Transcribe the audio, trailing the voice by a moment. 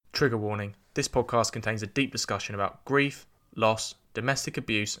Trigger warning, this podcast contains a deep discussion about grief, loss, domestic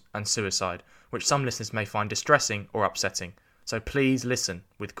abuse and suicide, which some listeners may find distressing or upsetting. So please listen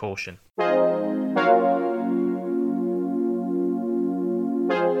with caution.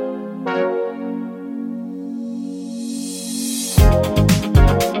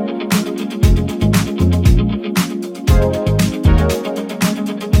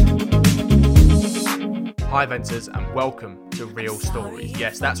 Hi Venters and welcome to Real Stories.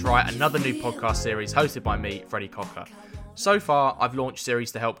 Yes, that's right, another new podcast series hosted by me, Freddie Cocker. So far, I've launched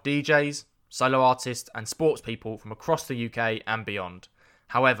series to help DJs, solo artists and sports people from across the UK and beyond.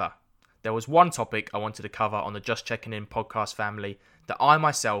 However, there was one topic I wanted to cover on the Just Checking In podcast family that I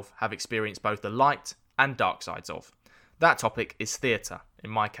myself have experienced both the light and dark sides of. That topic is theatre, in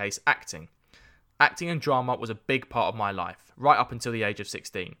my case acting. Acting and drama was a big part of my life, right up until the age of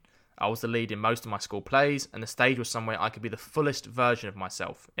 16. I was the lead in most of my school plays, and the stage was somewhere I could be the fullest version of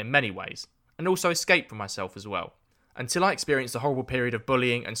myself in many ways, and also escape from myself as well. Until I experienced the horrible period of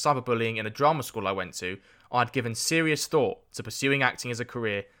bullying and cyberbullying in a drama school I went to, I'd given serious thought to pursuing acting as a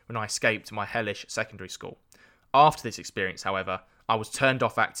career when I escaped my hellish secondary school. After this experience, however, I was turned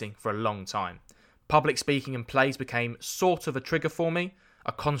off acting for a long time. Public speaking and plays became sort of a trigger for me,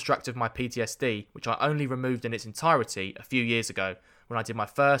 a construct of my PTSD, which I only removed in its entirety a few years ago when I did my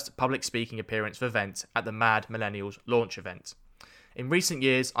first public speaking appearance for Vent at the Mad Millennials launch event. In recent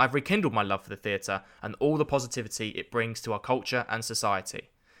years, I've rekindled my love for the theatre and all the positivity it brings to our culture and society.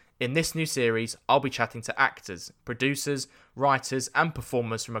 In this new series, I'll be chatting to actors, producers, writers and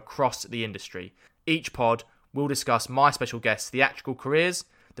performers from across the industry. Each pod will discuss my special guests' theatrical careers,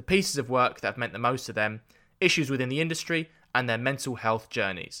 the pieces of work that have meant the most to them, issues within the industry and their mental health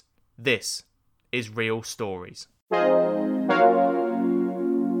journeys. This is Real Stories.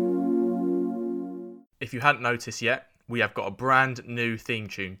 If you hadn't noticed yet, we have got a brand new theme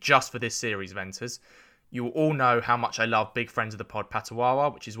tune just for this series, Venters. You will all know how much I love big friends of the pod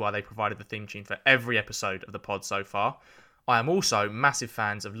Patawawa, which is why they provided the theme tune for every episode of the pod so far. I am also massive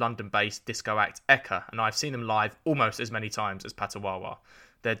fans of London-based disco act Eka, and I've seen them live almost as many times as Patawawa.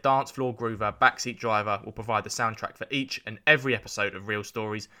 Their dance floor groover, Backseat Driver, will provide the soundtrack for each and every episode of Real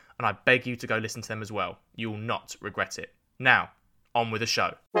Stories, and I beg you to go listen to them as well. You will not regret it. Now, on with the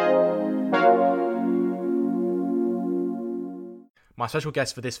show. My special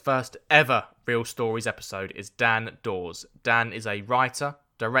guest for this first ever Real Stories episode is Dan Dawes. Dan is a writer,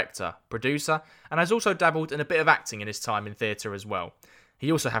 director, producer, and has also dabbled in a bit of acting in his time in theatre as well.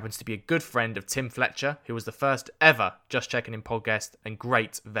 He also happens to be a good friend of Tim Fletcher, who was the first ever Just Checking In podcast and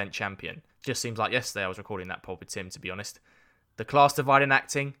great Vent champion. Just seems like yesterday I was recording that pod with Tim, to be honest. The class divide in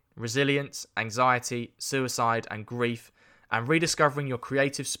acting, resilience, anxiety, suicide and grief, and rediscovering your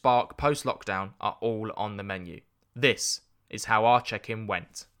creative spark post-lockdown are all on the menu. This is how our check-in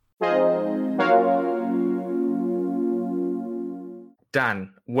went.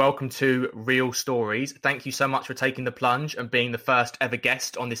 Dan, welcome to Real Stories. Thank you so much for taking the plunge and being the first ever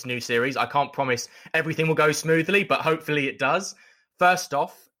guest on this new series. I can't promise everything will go smoothly, but hopefully it does. First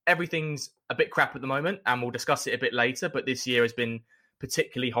off, everything's a bit crap at the moment, and we'll discuss it a bit later, but this year has been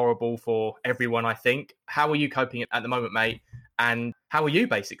particularly horrible for everyone, I think. How are you coping at the moment, mate? And how are you,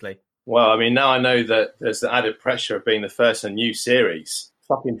 basically? Well, I mean, now I know that there's the added pressure of being the first in a new series.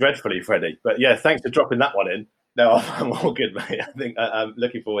 Fucking dreadfully, Freddie. But yeah, thanks for dropping that one in. No, I'm all good, mate. I think I'm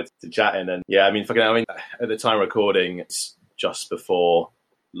looking forward to chatting. And yeah, I mean, at the time of recording, it's just before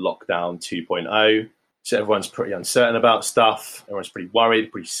lockdown 2.0. So everyone's pretty uncertain about stuff. Everyone's pretty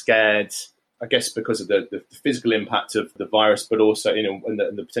worried, pretty scared. I guess because of the physical impact of the virus, but also, you know, and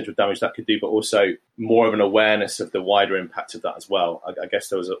the potential damage that could do, but also more of an awareness of the wider impact of that as well. I guess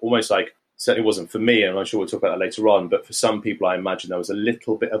there was almost like, certainly wasn't for me, and I'm sure we'll talk about that later on, but for some people, I imagine there was a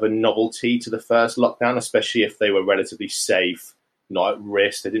little bit of a novelty to the first lockdown, especially if they were relatively safe, not at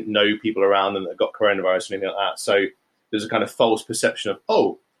risk. They didn't know people around them that got coronavirus or anything like that. So there's a kind of false perception of,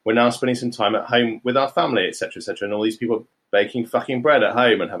 oh, we're now spending some time at home with our family, etc., etc., and all these people baking fucking bread at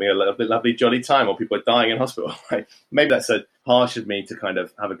home and having a lovely jolly time, or people are dying in hospital. Like, maybe that's a harsh of me to kind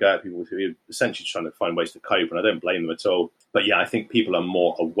of have a go at people who are essentially trying to find ways to cope, and I don't blame them at all. But yeah, I think people are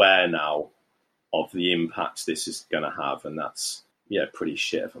more aware now of the impacts this is going to have, and that's, yeah, pretty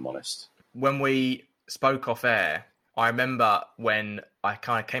shit, if I'm honest. When we spoke off air, I remember when I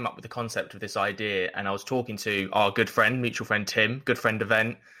kind of came up with the concept of this idea, and I was talking to our good friend, mutual friend Tim, good friend of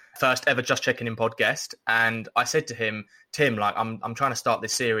Vent, first ever Just Checking In podcast, and I said to him, Tim, like, I'm trying to start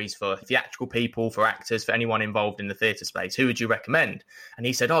this series for theatrical people, for actors, for anyone involved in the theatre space. Who would you recommend? And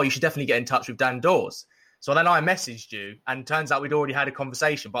he said, oh, you should definitely get in touch with Dan Dawes. So then I messaged you, and it turns out we'd already had a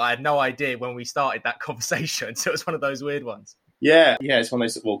conversation, but I had no idea when we started that conversation. So it was one of those weird ones. Yeah, it's one of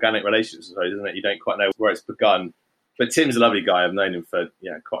those sort of organic relationships, I suppose, isn't it? You don't quite know where it's begun. But Tim's a lovely guy. I've known him for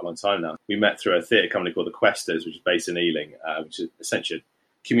quite a long time now. We met through a theatre company called the Questers, which is based in Ealing, which is essentially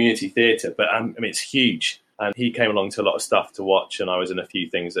a community theatre. But it's huge. And he came along to a lot of stuff to watch, and I was in a few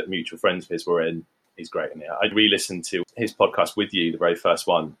things that mutual friends of his were in. He's great in it. I re-listened to his podcast with you, the very first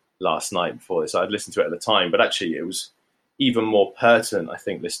one, last night before this. I'd listened to it at the time, but actually it was even more pertinent, I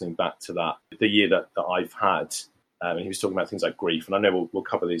think, listening back to that, the year that I've had. And he was talking about things like grief. And I know we'll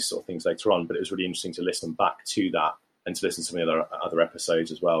cover these sort of things later on, but it was really interesting to listen back to that and to listen to some of the other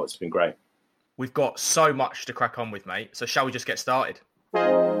episodes as well. It's been great. We've got so much to crack on with, mate. So shall we just get started?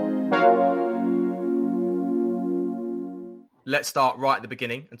 Let's start right at the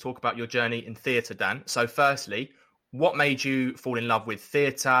beginning and talk about your journey in theatre, Dan. So firstly, what made you fall in love with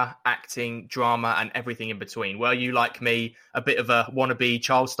theatre, acting, drama, and everything in between? Were you, like me, a bit of a wannabe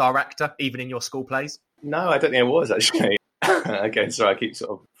child star actor, even in your school plays? No, I don't think I was, actually. Again, sorry, I keep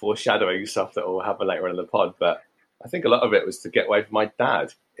sort of foreshadowing stuff that will happen later on in the pod, but I think a lot of it was to get away from my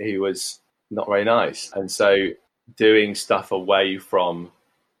dad. He was not very nice. And so doing stuff away from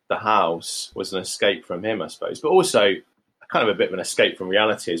the house was an escape from him, I suppose, but also kind of a bit of an escape from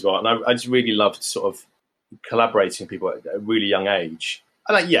reality as well. And I just really loved sort of collaborating with people at a really young age.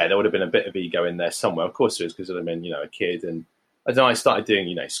 And there would have been a bit of ego in there somewhere. Of course there is, because I'd have been, a kid. And I don't know, I started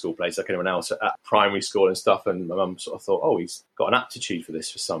doing, school plays like anyone else at primary school and stuff. And my mum sort of thought, oh, he's got an aptitude for this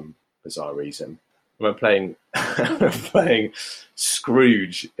for some bizarre reason. I remember playing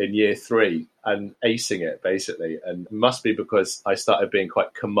Scrooge in year 3 and acing it, basically. And it must be because I started being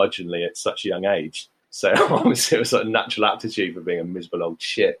quite curmudgeonly at such a young age. So obviously it was sort of natural aptitude for being a miserable old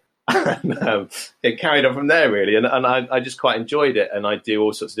shit. And it carried on from there, really. And I just quite enjoyed it. And I do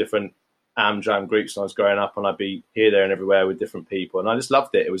all sorts of different Amdram groups when I was growing up, and I'd be here, there and everywhere with different people. And I just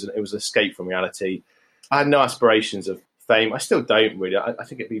loved it. It was an escape from reality. I had no aspirations of fame. I still don't, really. I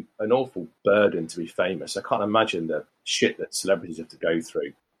think it'd be an awful burden to be famous. I can't imagine the shit that celebrities have to go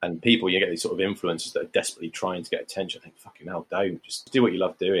through. And people, you get these sort of influencers that are desperately trying to get attention. I think, fucking hell, don't. Just do what you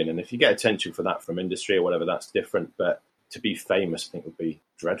love doing. And if you get attention for that from industry or whatever, that's different. But to be famous, I think, would be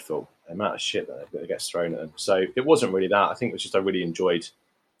dreadful. The amount of shit that gets thrown at them. So it wasn't really that. I think it was just I really enjoyed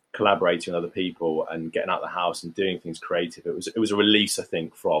collaborating with other people and getting out of the house and doing things creative. It was a release, I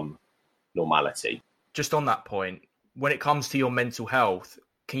think, from normality. Just on that point, when it comes to your mental health,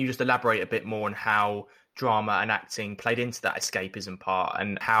 can you just elaborate a bit more on how drama and acting played into that escapism part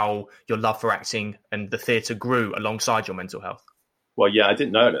and how your love for acting and the theatre grew alongside your mental health? Well, yeah, I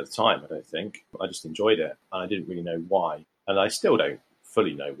didn't know it at the time, I don't think. I just enjoyed it, and I didn't really know why. And I still don't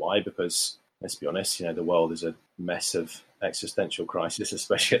fully know why, because, let's be honest, the world is a mess of existential crisis,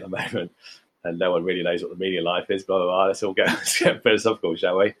 especially at the moment, and no one really knows what the meaning of life is, blah, blah, blah. Let's get philosophical,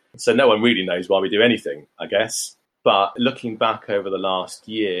 shall we? So no one really knows why we do anything, I guess. But looking back over the last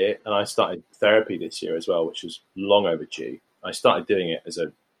year, and I started therapy this year as well, which was long overdue. I started doing it as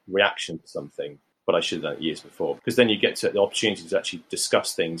a reaction to something, but I should have done it years before. Because then you get to the opportunity to actually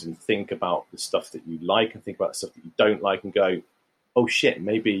discuss things and think about the stuff that you like and think about the stuff that you don't like and go, oh shit,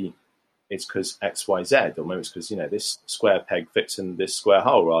 maybe it's because X, Y, Z, or maybe it's because, this square peg fits in this square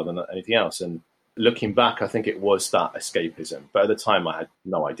hole rather than anything else. And looking back, I think it was that escapism. But at the time, I had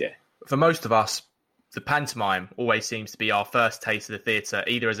no idea. For most of us, the pantomime always seems to be our first taste of the theatre,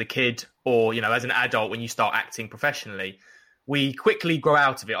 either as a kid or, as an adult when you start acting professionally. We quickly grow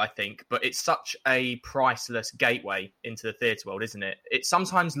out of it, I think, but it's such a priceless gateway into the theatre world, isn't it? It's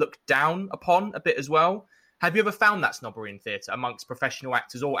sometimes looked down upon a bit as well. Have you ever found that snobbery in theatre amongst professional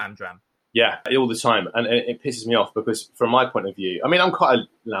actors or Amdram? Yeah, all the time. And it pisses me off because from my point of view, I'm quite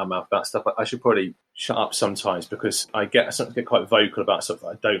a loudmouth about stuff. I should probably shut up sometimes because I get quite vocal about stuff that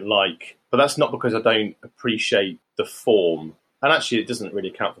I don't like. But that's not because I don't appreciate the form. And actually, it doesn't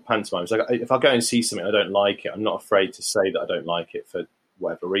really count for pantomimes. Like, if I go and see something I don't like it, I'm not afraid to say that I don't like it for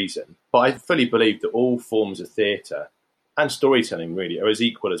whatever reason. But I fully believe that all forms of theatre and storytelling really are as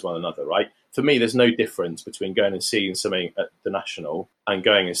equal as one another, right? For me, there's no difference between going and seeing something at the National and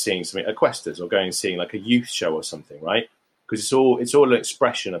going and seeing something at Questers or going and seeing like a youth show or something, right? Because it's all an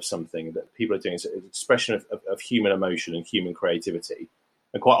expression of something that people are doing. It's an expression of human emotion and human creativity.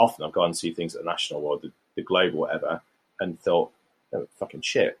 And quite often I've gone and see things at the National or the Globe or whatever and thought, oh, fucking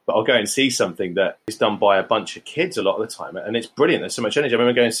shit. But I'll go and see something that is done by a bunch of kids a lot of the time. And it's brilliant. There's so much energy. I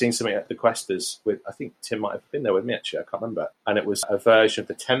remember going and seeing something at the Questers with, I think Tim might have been there with me actually, I can't remember. And it was a version of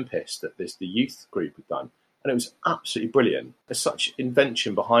The Tempest that the youth group had done. And it was absolutely brilliant. There's such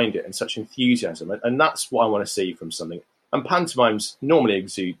invention behind it and such enthusiasm. And that's what I want to see from something. And pantomimes normally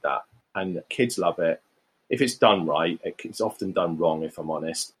exude that. And kids love it. if it's done right, it's often done wrong, if I'm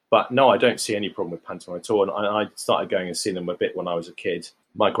honest. But no, I don't see any problem with pantomime at all. And I started going and seeing them a bit when I was a kid.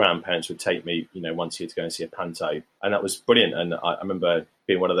 My grandparents would take me, once a year to go and see a panto, and that was brilliant. And I remember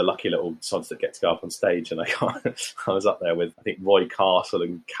being one of the lucky little sods that get to go up on stage. And I was up there with, I think, Roy Castle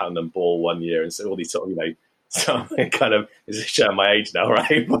and Cannonball one year, and so all these sort of, so it kind of is showing my age now,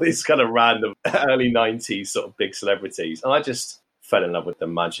 right? But it's kind of random early 90s sort of big celebrities. And I just fell in love with the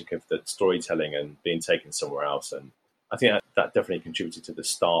magic of the storytelling and being taken somewhere else. And I think that definitely contributed to the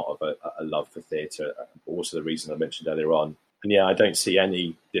start of a love for theatre, also the reason I mentioned earlier on. And yeah, I don't see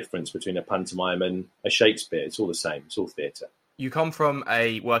any difference between a pantomime and a Shakespeare. It's all the same. It's all theatre. You come from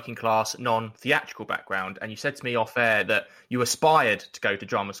a working class, non-theatrical background, and you said to me off air that you aspired to go to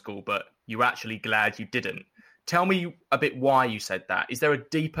drama school, but you were actually glad you didn't. Tell me a bit why you said that. Is there a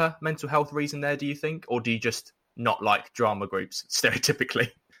deeper mental health reason there, do you think? Or do you just not like drama groups,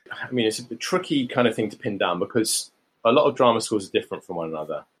 stereotypically? I mean, it's a tricky kind of thing to pin down because a lot of drama schools are different from one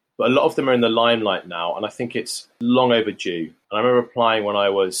another. But a lot of them are in the limelight now, and I think it's long overdue. And I remember applying when I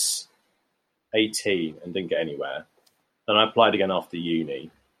was 18 and didn't get anywhere. And I applied again after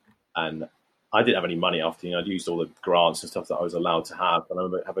uni, and I didn't have any money after uni. I'd used all the grants and stuff that I was allowed to have. And I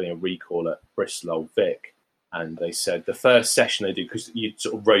remember having a recall at Bristol Old Vic, and they said the first session they do, because you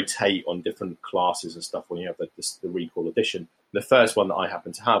sort of rotate on different classes and stuff when you have the recall edition. The first one that I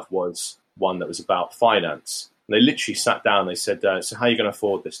happened to have was one that was about finance. And they literally sat down and they said, so how are you going to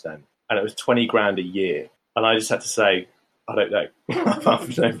afford this then? And it was 20 grand a year. And I just had to say, I don't know. I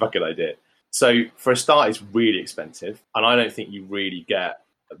have no fucking idea. So for a start, it's really expensive. And I don't think you really get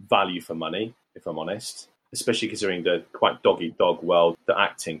value for money, if I'm honest, especially considering the quite dog-eat-dog world that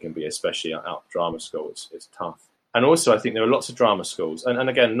acting can be, especially out of drama school. It's tough. And also, I think there are lots of drama schools. And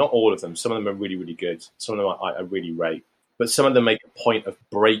again, not all of them. Some of them are really, really good. Some of them I really rate. But some of them make a point of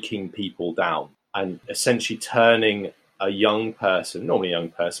breaking people down and essentially turning a young person, normally a young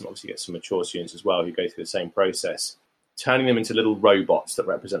person, obviously get some mature students as well who go through the same process, turning them into little robots that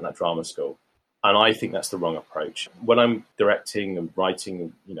represent that drama school. And I think that's the wrong approach. When I'm directing and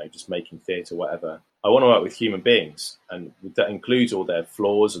writing, just making theatre, whatever, I want to work with human beings. And that includes all their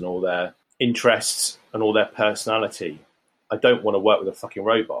flaws and all their interests and all their personality. I don't want to work with a fucking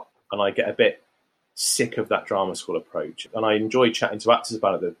robot. And I get a bit sick of that drama school approach. And I enjoy chatting to actors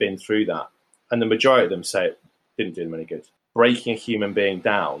about it that have been through that. And the majority of them say it didn't do them any good. Breaking a human being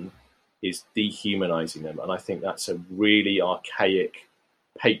down is dehumanizing them. And I think that's a really archaic,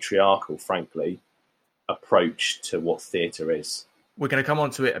 patriarchal, frankly, approach to what theatre is. We're going to come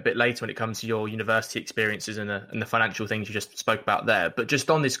on to it a bit later when it comes to your university experiences and the financial things you just spoke about there. But just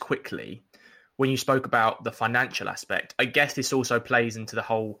on this quickly, when you spoke about the financial aspect, I guess this also plays into the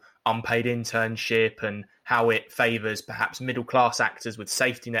whole unpaid internship and how it favours perhaps middle-class actors with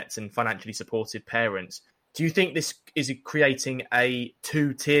safety nets and financially supportive parents. Do you think this is creating a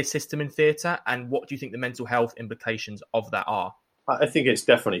two-tier system in theatre? And what do you think the mental health implications of that are? I think it's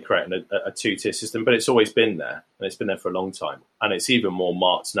definitely creating a two-tier system, but it's always been there, and it's been there for a long time. And it's even more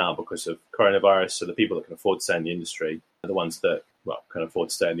marked now because of coronavirus. So the people that can afford to stay in the industry are the ones that, can afford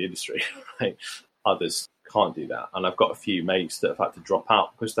to stay in the industry, right? Others can't do that. And I've got a few mates that have had to drop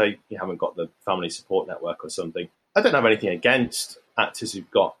out because they haven't got the family support network or something. I don't have anything against actors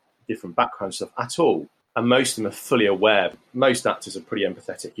who've got different background stuff at all. And most of them are fully aware. Most actors are pretty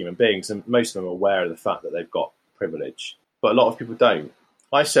empathetic human beings, and most of them are aware of the fact that they've got privilege. But a lot of people don't.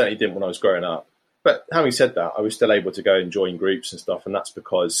 I certainly didn't when I was growing up. But having said that, I was still able to go and join groups and stuff. And that's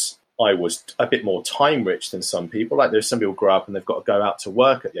because I was a bit more time rich than some people. Like there's some people grow up and they've got to go out to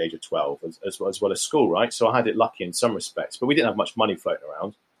work at the age of 12 as well as school, right? So I had it lucky in some respects. But we didn't have much money floating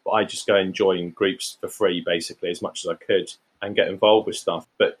around. But I just go and join groups for free, basically, as much as I could and get involved with stuff.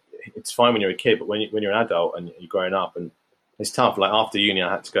 But it's fine when you're a kid. But when you're an adult and you're growing up, and it's tough. Like after uni,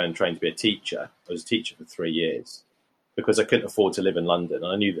 I had to go and train to be a teacher. I was a teacher for 3 years, because I couldn't afford to live in London.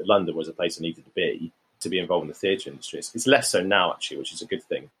 And I knew that London was a place I needed to be involved in the theatre industry. It's less so now, actually, which is a good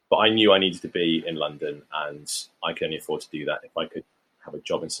thing. But I knew I needed to be in London, and I could only afford to do that if I could have a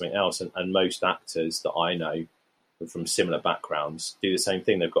job in something else. And most actors that I know from similar backgrounds do the same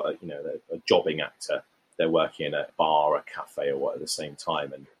thing. They've got a jobbing actor. They're working in a bar, a cafe or what at the same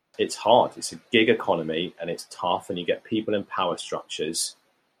time. And it's hard. It's a gig economy and it's tough. And you get people in power structures,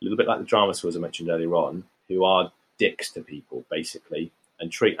 a little bit like the drama schools I mentioned earlier on, who are dicks to people, basically,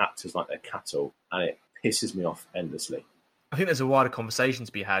 and treat actors like they're cattle, and it pisses me off endlessly. I think there's a wider conversation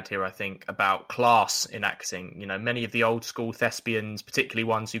to be had here, I think, about class in acting. Many of the old school thespians, particularly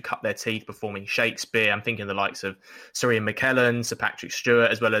ones who cut their teeth performing Shakespeare, I'm thinking the likes of Sir Ian McKellen, Sir Patrick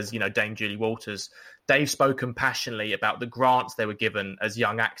Stewart, as well as, Dame Julie Walters. They've spoken passionately about the grants they were given as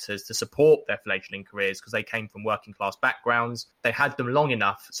young actors to support their fledgling careers because they came from working class backgrounds. They had them long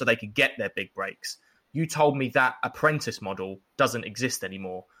enough so they could get their big breaks. You told me that apprentice model doesn't exist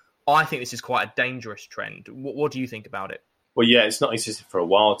anymore. I think this is quite a dangerous trend. What do you think about it? Well, yeah, it's not existed for a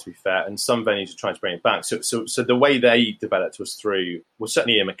while, to be fair, and some venues are trying to bring it back. So the way they developed was through, well,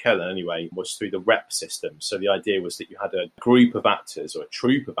 certainly Ian McKellen anyway, was through the rep system. So the idea was that you had a group of actors, or a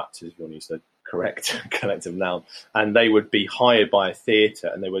troupe of actors, if you want to use the correct collective noun, and they would be hired by a theatre,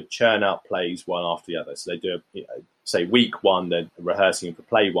 and they would churn out plays one after the other. So they do, say, week one, they're rehearsing for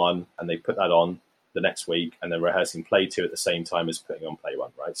play one, and they put that on the next week, and then rehearsing play two at the same time as putting on play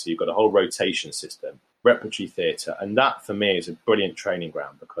one, right? So you've got a whole rotation system. Repertory theatre, and that for me is a brilliant training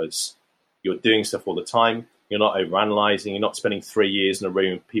ground because you're doing stuff all the time. You're not overanalyzing. You're not spending 3 years in a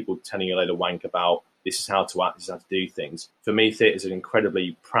room with people telling you a load of wank about this is how to act, this is how to do things. For me, theatre is an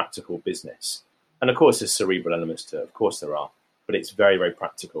incredibly practical business, and of course there's cerebral elements to it. Of course there are, but it's very, very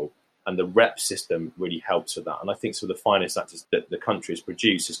practical, and the rep system really helps with that. And I think some of the finest actors that the country has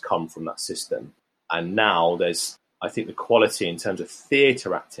produced has come from that system. And now I think the quality in terms of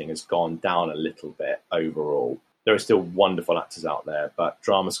theatre acting has gone down a little bit overall. There are still wonderful actors out there, but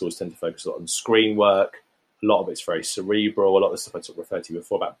drama schools tend to focus a lot on screen work. A lot of it's very cerebral. A lot of the stuff I sort of referred to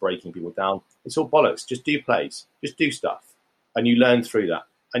before about breaking people down, it's all bollocks. Just do plays. Just do stuff. And you learn through that.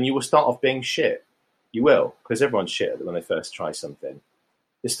 And you will start off being shit. You will, because everyone's shit when they first try something.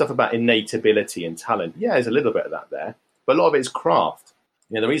 There's stuff about innate ability and talent. Yeah, there's a little bit of that there. But a lot of it is craft.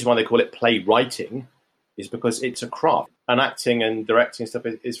 The reason why they call it playwriting is because it's a craft. And acting and directing stuff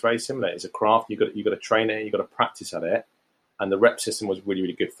is very similar. It's a craft. You've got to train it. You've got to practice at it. And the rep system was really,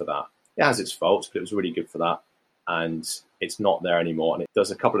 really good for that. It has its faults, but it was really good for that. And it's not there anymore. And it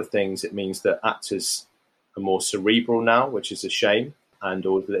does a couple of things. It means that actors are more cerebral now, which is a shame. And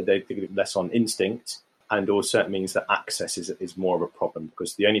they less on instinct. And also it means that access is more of a problem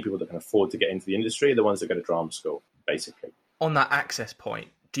because the only people that can afford to get into the industry are the ones that go to drama school, basically. On that access point,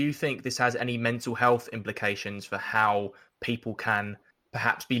 do you think this has any mental health implications for how people can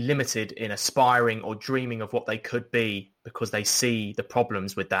perhaps be limited in aspiring or dreaming of what they could be because they see the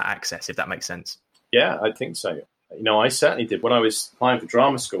problems with that access, if that makes sense? Yeah, I think so. I certainly did. When I was applying for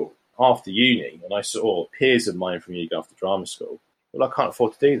drama school after uni, and I saw peers of mine from uni go after drama school, well, I can't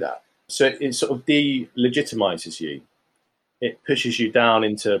afford to do that. So it sort of delegitimizes you. It pushes you down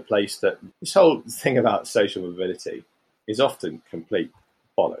into a place that this whole thing about social mobility is often complete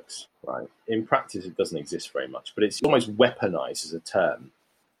bollocks, right? In practice, it doesn't exist very much, but it's almost weaponized as a term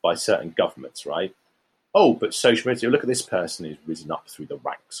by certain governments, right? Oh, but social mobility, look at this person who's risen up through the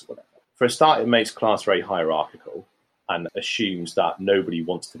ranks or whatever. For a start, it makes class very hierarchical and assumes that nobody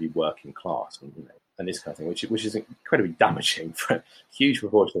wants to be working class, and this kind of thing, which is incredibly damaging for a huge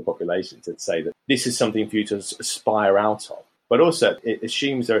proportion of the population to say that this is something for you to aspire out of. But also, it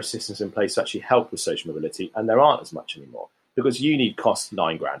assumes there are systems in place to actually help with social mobility, and there aren't as much anymore. Because uni costs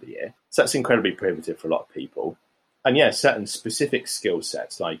 $9,000 a year. So that's incredibly prohibitive for a lot of people. And yeah, certain specific skill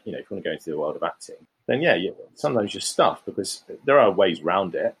sets, like, if you want to go into the world of acting, then yeah, sometimes you're stuffed because there are ways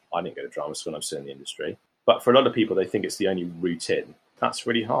around it. I didn't go to drama school and I'm still in the industry. But for a lot of people, they think it's the only route in. That's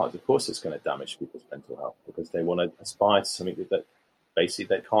really hard. Of course, it's going to damage people's mental health because they want to aspire to something that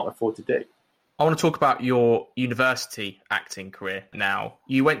basically they can't afford to do. I want to talk about your university acting career now.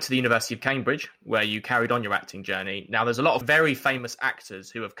 You went to the University of Cambridge, where you carried on your acting journey. Now, there's a lot of very famous actors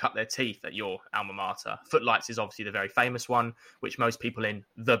who have cut their teeth at your alma mater. Footlights is obviously the very famous one, which most people in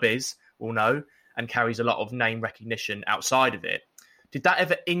the biz will know, and carries a lot of name recognition outside of it. Did that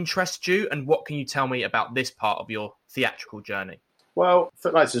ever interest you? And what can you tell me about this part of your theatrical journey? Well,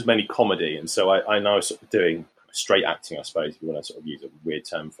 Footlights is mainly comedy, and so I know I was sort of doing straight acting, I suppose, if you want to sort of use a weird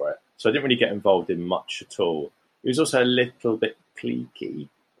term for it. So I didn't really get involved in much at all. It was also a little bit cliquey.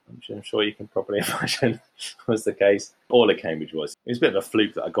 I'm sure you can probably imagine was the case. All at Cambridge was. It was a bit of a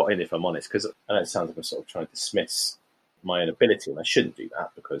fluke that I got in, if I'm honest, because I know it sounds like I'm sort of trying to dismiss my own ability, and I shouldn't do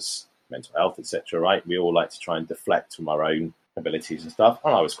that because mental health, etc., right? We all like to try and deflect from our own abilities and stuff,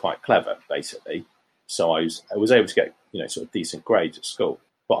 and I was quite clever, basically. So I was able to get, sort of decent grades at school.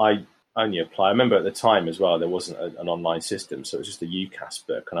 But I only apply. I remember at the time as well, there wasn't an online system, so it was just a UCAS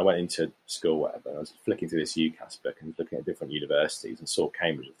book. And I went into school, whatever, and I was flicking through this UCAS book and looking at different universities and saw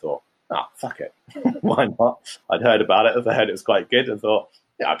Cambridge and thought, fuck it. Why not? I'd heard about it. I heard it was quite good and thought,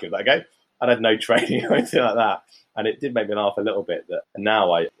 yeah, I'll give that a go. I'd had no training or anything like that. And it did make me laugh a little bit that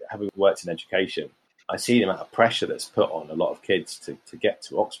now having worked in education, I see the amount of pressure that's put on a lot of kids to get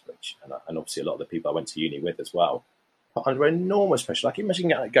to Oxbridge, and obviously a lot of the people I went to uni with as well, put under enormous pressure. Like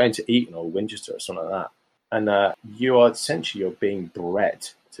imagine going to Eton or Winchester or something like that, and you're being bred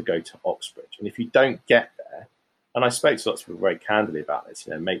to go to Oxbridge, and if you don't get there, and I spoke to lots of people very candidly about this,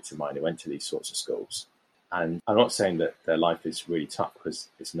 mates of mine who went to these sorts of schools, and I'm not saying that their life is really tough because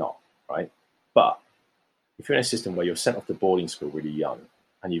it's not, right? But if you're in a system where you're sent off to boarding school really young,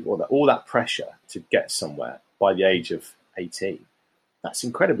 and you've got all that pressure to get somewhere by the age of 18, that's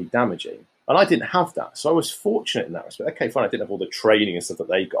incredibly damaging. And I didn't have that. So I was fortunate in that respect. Okay, fine, I didn't have all the training and stuff that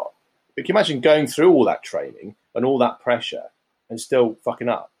they got. But can you imagine going through all that training and all that pressure and still fucking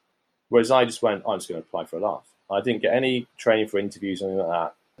up? Whereas I just went, I'm just going to apply for a laugh. I didn't get any training for interviews or anything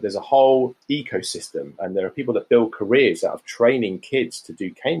like that. There's a whole ecosystem, and there are people that build careers out of training kids to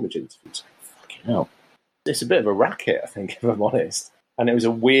do Cambridge interviews. Fucking hell. It's a bit of a racket, I think, if I'm honest. And it was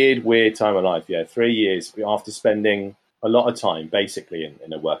a weird, weird time of life. Yeah, 3 years after spending a lot of time basically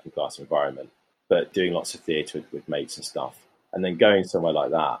in a working class environment, but doing lots of theatre with mates and stuff. And then going somewhere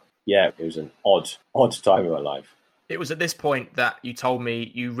like that, yeah, it was an odd time in my life. It was at this point that you told me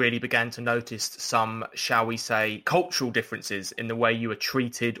you really began to notice some, shall we say, cultural differences in the way you were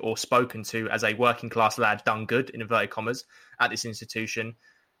treated or spoken to as a working class lad done good, in inverted commas, at this institution.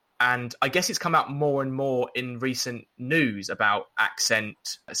 And I guess it's come out more and more in recent news about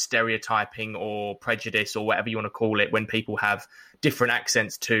accent stereotyping or prejudice or whatever you want to call it, when people have different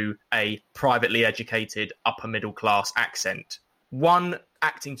accents to a privately educated upper middle class accent. One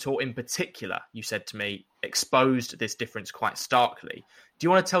acting tour in particular, you said to me, exposed this difference quite starkly. Do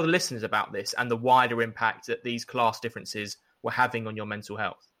you want to tell the listeners about this and the wider impact that these class differences were having on your mental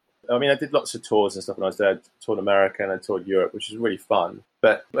health? I mean, I did lots of tours and stuff when I was there. I toured America and I toured Europe, which was really fun.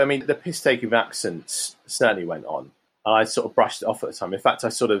 But, I mean, the piss-taking of accents certainly went on. And I sort of brushed it off at the time. In fact, I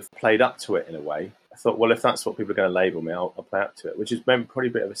sort of played up to it in a way. I thought, well, if that's what people are going to label me, I'll play up to it, which is probably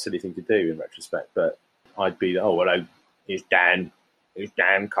a bit of a silly thing to do in retrospect. But I'd be, here's Dan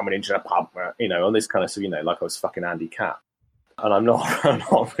coming into the pub, all this kind of stuff, like I was fucking Andy Capp. And I'm not, you know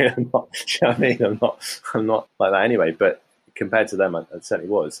what I mean? I'm not like that anyway. But compared to them, I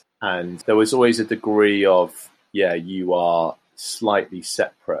certainly was. And there was always a degree of, you are slightly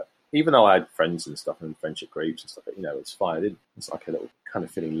separate. Even though I had friends and stuff and friendship groups and stuff, it's fine. It's like a little kind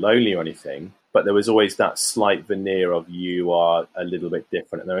of feeling lonely or anything. But there was always that slight veneer of you are a little bit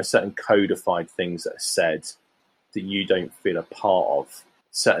different. And there are certain codified things that are said that you don't feel a part of,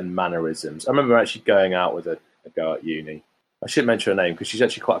 certain mannerisms. I remember actually going out with a girl at uni. I shouldn't mention her name because she's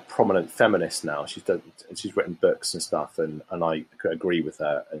actually quite a prominent feminist now. She's written books and stuff, and I could agree with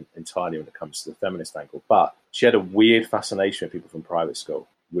her entirely when it comes to the feminist angle. But she had a weird fascination with people from private school,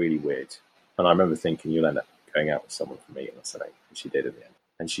 really weird. And I remember thinking, you'll end up going out with someone from Eton or something, and she did in the end.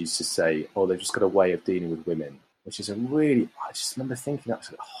 And she used to say, they've just got a way of dealing with women, which is I just remember thinking that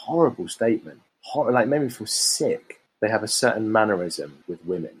was a horrible statement. Like made me feel sick. They have a certain mannerism with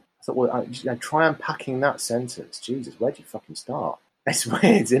women. I thought, well, try unpacking that sentence. Jesus, where'd you fucking start? It's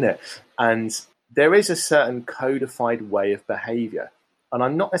weird, isn't it? And there is a certain codified way of behaviour. And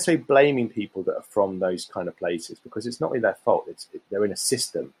I'm not necessarily blaming people that are from those kind of places because it's not really their fault. They're in a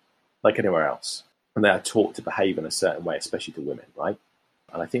system like anywhere else. And they are taught to behave in a certain way, especially to women, right?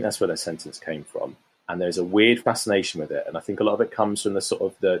 And I think that's where that sentence came from. And there's a weird fascination with it. And I think a lot of it comes from the sort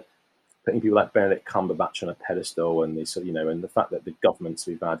of the putting people like Benedict Cumberbatch on a pedestal and and the fact that the governments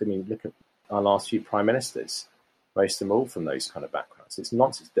we've had, look at our last few prime ministers, most of them all from those kind of backgrounds. It's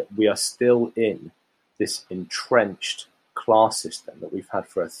nonsense that we are still in this entrenched class system that we've had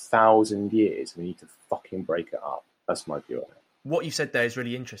for 1,000 years. We need to fucking break it up. That's my view on it. What you said there is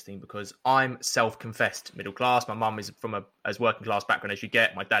really interesting because I'm self-confessed middle class. My mum is from as working class background as you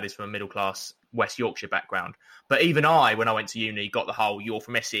get. My dad is from a middle class West Yorkshire background. But even when I went to uni, got the whole you're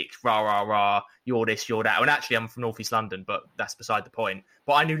from Essex, rah, rah, rah, you're this, you're that. And actually, I'm from North East London, but that's beside the point.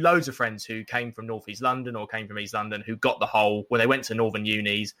 But I knew loads of friends who came from North East London or came from East London who got the whole, they went to northern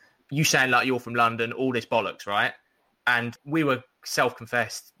unis, you sound like you're from London, all this bollocks, right? And we were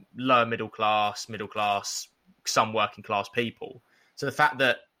self-confessed lower middle class, some working class people. So the fact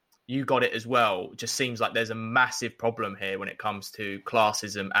that you got it as well just seems like there's a massive problem here when it comes to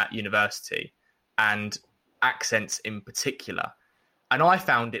classism at university and accents in particular. And I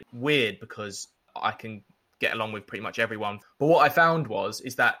found it weird because I can get along with pretty much everyone. But what I found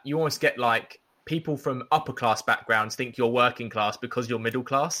is that you almost get like people from upper class backgrounds think you're working class because you're middle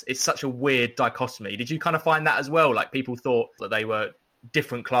class. It's such a weird dichotomy. Did you kind of find that as well? Like people thought that they were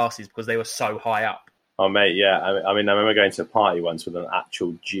different classes because they were so high up. Oh, mate, yeah. I remember going to a party once with an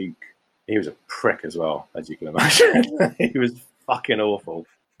actual duke. He was a prick as well, as you can imagine. He was fucking awful.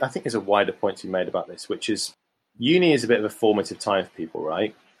 I think there's a wider point to be made about this, which is uni is a bit of a formative time for people,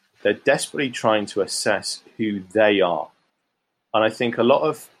 right? They're desperately trying to assess who they are. And I think a lot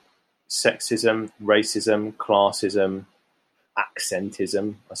of sexism, racism, classism,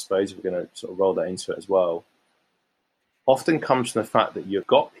 accentism, I suppose, if we're going to sort of roll that into it as well, often comes from the fact that you've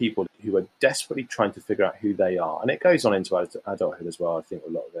got people who are desperately trying to figure out who they are. And it goes on into adulthood as well, I think,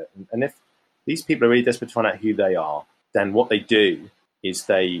 a lot of it. And if these people are really desperate to find out who they are, then what they do is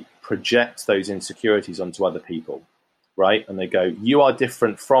they project those insecurities onto other people, right? And they go, you are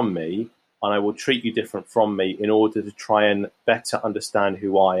different from me, and I will treat you different from me in order to try and better understand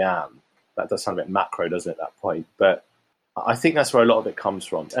who I am. That does sound a bit macro, doesn't it, at that point? But I think that's where a lot of it comes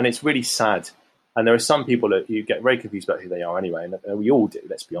from. And it's really sad. And there are some people that you get very confused about who they are anyway, and we all do,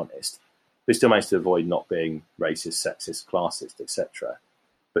 let's be honest. We still manage to avoid not being racist, sexist, classist, etc.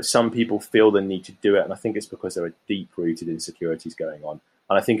 But some people feel the need to do it, and I think it's because there are deep-rooted insecurities going on.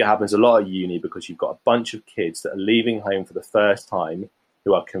 And I think it happens a lot at uni because you've got a bunch of kids that are leaving home for the first time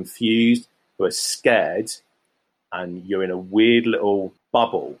who are confused, who are scared, and you're in a weird little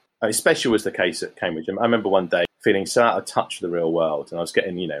bubble. Especially was the case at Cambridge. I remember one day feeling so out of touch with the real world, and I was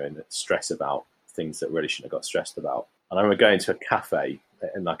getting, in stress about things that really shouldn't have got stressed about. And I remember going to a cafe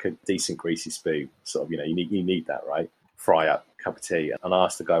in like a decent greasy spoon, sort of, you need that, right? Fry up a cup of tea. And I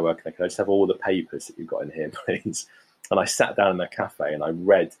asked the guy working there, can I just have all the papers that you've got in here, please? And I sat down in the cafe and I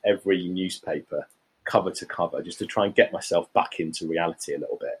read every newspaper cover to cover just to try and get myself back into reality a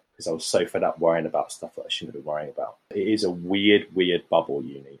little bit, because I was so fed up worrying about stuff that I shouldn't have been worrying about. It is a weird bubble,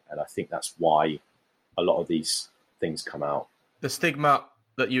 uni. And I think that's why a lot of these things come out. The stigma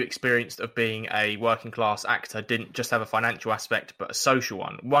that you experienced of being a working class actor didn't just have a financial aspect, but a social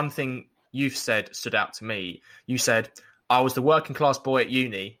one. One thing you've said stood out to me. You said, I was the working class boy at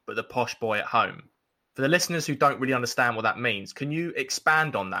uni, but the posh boy at home. For the listeners who don't really understand what that means, can you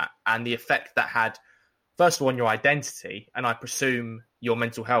expand on that and the effect that had, first of all, on your identity, and I presume your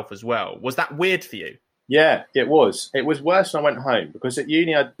mental health as well? Was that weird for you? Yeah, it was. It was worse when I went home, because at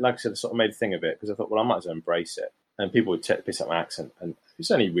uni, like I said, I sort of made a thing of it, because I thought, well, I might as well embrace it. And people would piss up my accent, and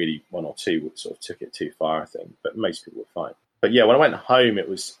it's only really one or two that sort of took it too far, I think. But most people were fine. But yeah, when I went home, it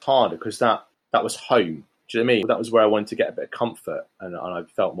was harder because that was home. Do you know what I mean? That was where I wanted to get a bit of comfort, and I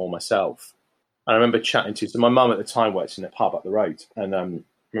felt more myself. And I remember chatting to, so my mum at the time worked in a pub up the road, and I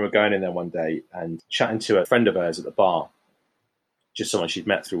remember going in there one day and chatting to a friend of hers at the bar, just someone she'd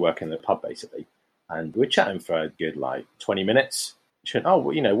met through working in the pub, basically. And we were chatting for a good 20 minutes. She went, oh,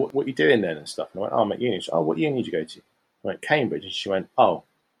 well, what are you doing then and stuff? And I went, oh, I'm at uni. She went, oh, what uni did you go to? I went, Cambridge. And she went, oh,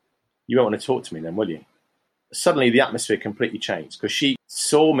 you won't want to talk to me then, will you? Suddenly the atmosphere completely changed, because she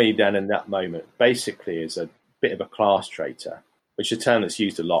saw me then in that moment basically as a bit of a class traitor, which is a term that's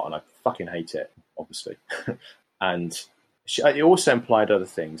used a lot, and I fucking hate it, obviously. And it also implied other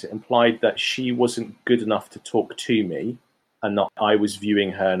things. It implied that she wasn't good enough to talk to me, and that I was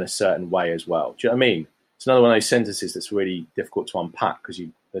viewing her in a certain way as well. Do you know what I mean? It's another one of those sentences that's really difficult to unpack, because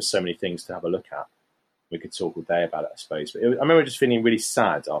there's so many things to have a look at. We could talk all day about it, I suppose. But I remember just feeling really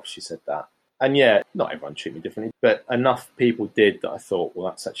sad after she said that. And yeah, not everyone treated me differently, but enough people did that I thought, well,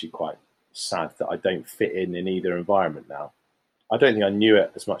 that's actually quite sad that I don't fit in either environment now. I don't think I knew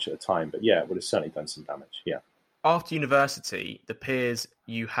it as much at the time, but yeah, it would have certainly done some damage, yeah. After university, the peers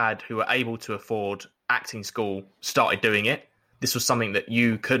you had who were able to afford acting school started doing it. This was something that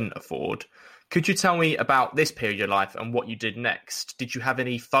you couldn't afford. Could you tell me about this period of your life and what you did next? Did you have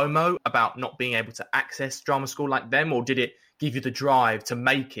any FOMO about not being able to access drama school like them, or did it give you the drive to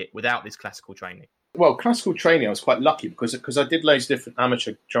make it without this classical training? Well, classical training, I was quite lucky because I did loads of different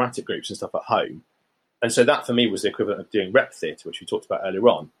amateur dramatic groups and stuff at home. And so that for me was the equivalent of doing rep theatre, which we talked about earlier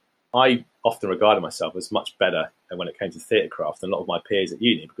on. I often regarded myself as much better when it came to theatre craft than a lot of my peers at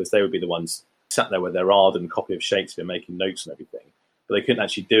uni, because they would be the ones sat there with their ardent copy of Shakespeare making notes and everything. But they couldn't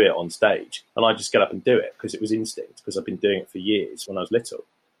actually do it on stage. And I just get up and do it because it was instinct, because I've been doing it for years when I was little.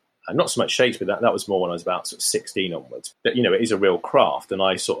 And not so much Shakespeare, that was more when I was about sort of 16 onwards. But, it is a real craft, and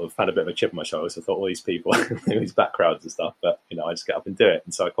I sort of had a bit of a chip on my shoulder. So I thought, all these people, these backgrounds and stuff, but, I just get up and do it.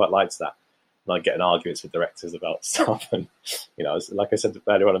 And so I quite liked that. And I'd get in arguments with directors about stuff. And, I was, like I said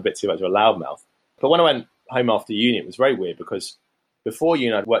earlier on, a bit too much of a loudmouth. But when I went home after uni, it was very weird, because before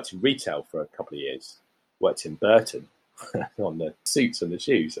uni, I'd worked in retail for a couple of years, worked in Burton on the suits and the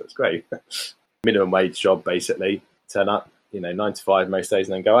shoes. So it was great. Minimum wage job, basically. Turn up, 9 to 5 most days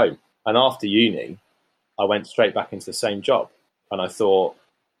and then go home. And after uni, I went straight back into the same job. And I thought,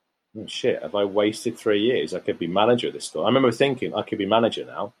 oh, shit, have I wasted 3 years? I could be manager of this store. I remember thinking I could be manager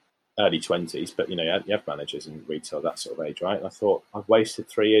now, early 20s, but, you have managers in retail, that sort of age, right? And I thought, I've wasted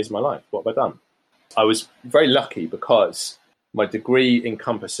 3 years of my life. What have I done? I was very lucky because my degree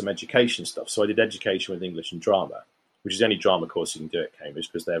encompassed some education stuff. So I did education with English and drama, which is the only drama course you can do at Cambridge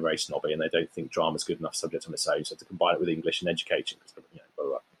because they're very snobby and they don't think drama's good enough subject on its own. So I have to combine it with English and education. Blah, blah,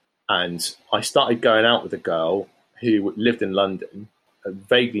 blah. And I started going out with a girl who lived in London,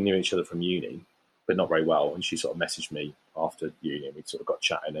 vaguely knew each other from uni, but not very well. And she sort of messaged me after uni and we sort of got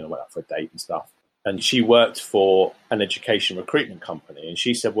chatting and I went out for a date and stuff. And she worked for an education recruitment company. And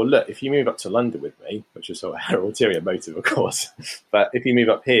she said, well, look, if you move up to London with me, which was sort of her ulterior motive, of course, but if you move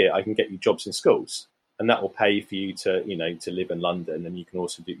up here, I can get you jobs in schools. And that will pay for you to, to live in London. And you can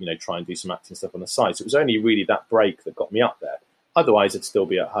also do, try and do some acting stuff on the side. So it was only really that break that got me up there. Otherwise, I'd still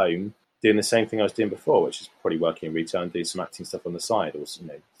be at home doing the same thing I was doing before, which is probably working in retail and doing some acting stuff on the side or,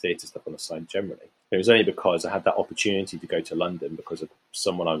 theatre stuff on the side generally. It was only because I had that opportunity to go to London because of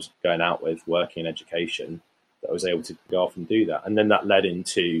someone I was going out with, working in education, that I was able to go off and do that. And then that led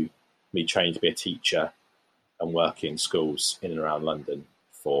into me training to be a teacher and working in schools in and around London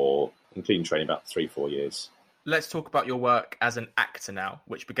for, including training, about 3-4 years. Let's talk about your work as an actor now,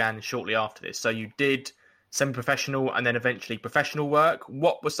 which began shortly after this. So you did semi-professional and then eventually professional work.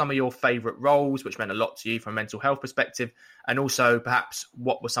 What were some of your favourite roles, which meant a lot to you from a mental health perspective? And also perhaps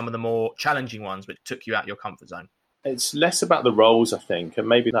what were some of the more challenging ones which took you out of your comfort zone? It's less about the roles, I think. And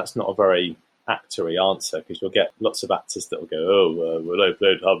maybe that's not a very actory answer because you'll get lots of actors that will go, well, I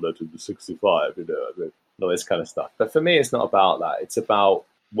played Hamlet in the 65, all this kind of stuff. But for me, it's not about that. It's about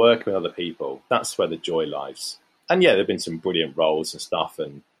working with other people. That's where the joy lies. And yeah, there have been some brilliant roles and stuff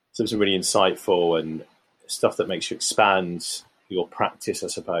and some really insightful and stuff that makes you expand your practice, I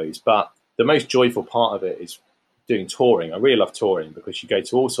suppose. But the most joyful part of it is doing touring. I really love touring because you go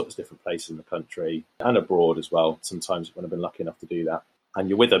to all sorts of different places in the country and abroad as well, sometimes when I've been lucky enough to do that. And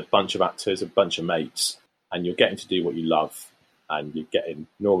you're with a bunch of actors, a bunch of mates, and you're getting to do what you love. And you're getting,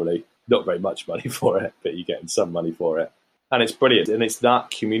 normally, not very much money for it, but you're getting some money for it. And it's brilliant. And it's that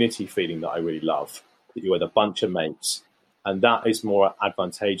community feeling that I really love, that you're with a bunch of mates. And that is more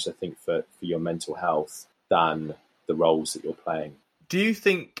advantageous, I think, for your mental health than the roles that you're playing. Do you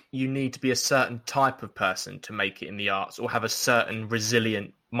think you need to be a certain type of person to make it in the arts or have a certain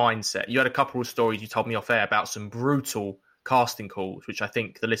resilient mindset? You had a couple of stories you told me off air about some brutal casting calls, which I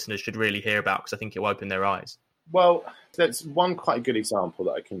think the listeners should really hear about because I think it will open their eyes. Well, that's one quite good example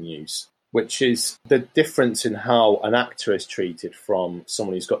that I can use, which is the difference in how an actor is treated from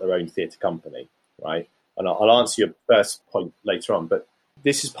someone who's got their own theatre company, right? And I'll answer your first point later on, but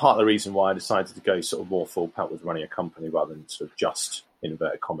this is part of the reason why I decided to go sort of more full pelt with running a company rather than sort of just, in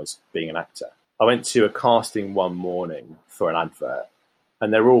inverted commas, being an actor. I went to a casting one morning for an advert,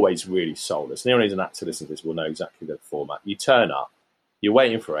 and they're always really soulless. Anyone who's an actor listening to this will know exactly the format. You turn up, you're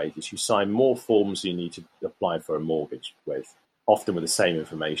waiting for ages, you sign more forms than you need to apply for a mortgage with, often with the same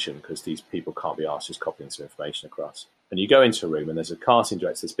information because these people can't be asked just copying some information across. And you go into a room and there's a casting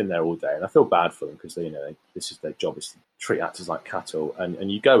director that's been there all day. And I feel bad for them because this is their job, is to treat actors like cattle. And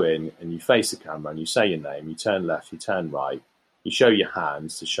you go in and you face the camera and you say your name, you turn left, you turn right, you show your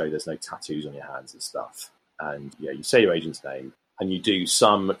hands to show there's no tattoos on your hands and stuff. And you say your agent's name and you do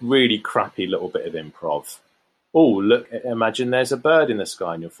some really crappy little bit of improv. Oh, look, imagine there's a bird in the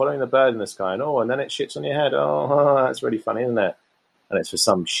sky and you're following the bird in the sky and then it shits on your head. Oh, that's really funny, isn't it? And it's for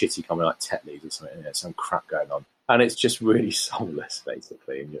some shitty company like Tetley's or something, some crap going on. And it's just really soulless,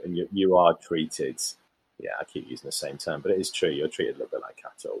 basically. And you are treated, I keep using the same term, but it is true. You're treated a little bit like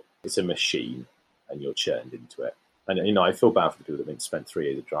cattle. It's a machine and you're churned into it. And, I feel bad for the people that have been spent 3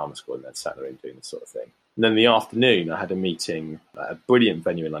 years at drama school and then sat there and doing this sort of thing. And then in the afternoon, I had a meeting at a brilliant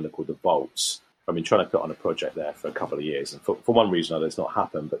venue in London called the Vaults. I've been trying to put on a project there for a couple of years. And for one reason or another, it's not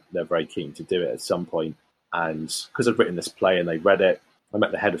happened, but they're very keen to do it at some point. And because I've written this play and they read it, I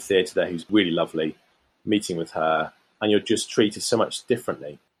met the head of theatre there who's really lovely, meeting with her, and you're just treated so much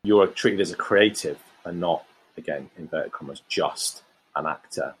differently. You're treated as a creative and not, again, inverted commas, just an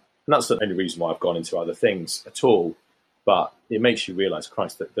actor. And that's the only reason why I've gone into other things at all. But it makes you realise,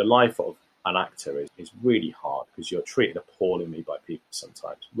 Christ, that the life of an actor is really hard because you're treated appallingly by people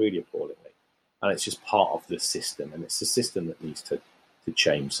sometimes, really appallingly. And it's just part of the system, and it's the system that needs to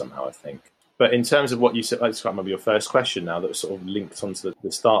change somehow, I think. But in terms of what you said, I just can't remember your first question now that was sort of linked onto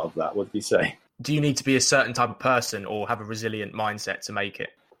the start of that. What did you say? Do you need to be a certain type of person or have a resilient mindset to make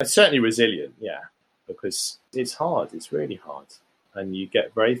it? Certainly resilient, yeah, because it's hard. It's really hard. And you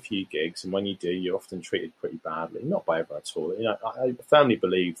get very few gigs. And when you do, you're often treated pretty badly. Not by everyone at all. I firmly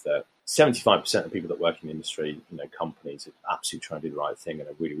believe that 75% of people that work in the industry, companies are absolutely trying to do the right thing and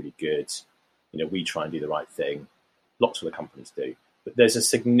are really, really good. We try and do the right thing. Lots of the companies do. But there's a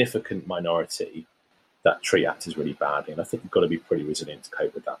significant minority that treat actors really badly. And I think you've got to be pretty resilient to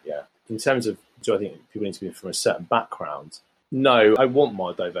cope with that, yeah. In terms of, do I think people need to be from a certain background? No, I want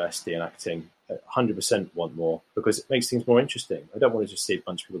more diversity in acting. 100% want more because it makes things more interesting. I don't want to just see a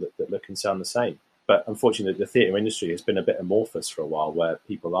bunch of people that look and sound the same. But unfortunately, the theatre industry has been a bit amorphous for a while where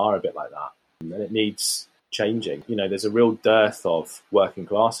people are a bit like that. And it needs changing. There's a real dearth of working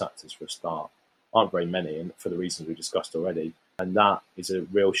class actors for a start. Aren't very many, and for the reasons we discussed already. And that is a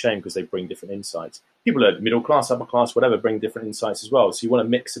real shame because they bring different insights. People are middle class, upper class, whatever, bring different insights as well. So you want to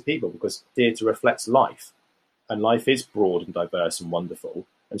mix the people because theatre reflects life. And life is broad and diverse and wonderful.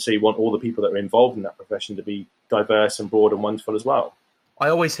 And so you want all the people that are involved in that profession to be diverse and broad and wonderful as well. I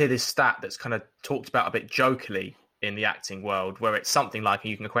always hear this stat that's kind of talked about a bit jokily in the acting world, where it's something like,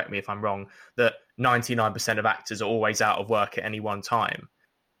 and you can correct me if I'm wrong, that 99% of actors are always out of work at any one time.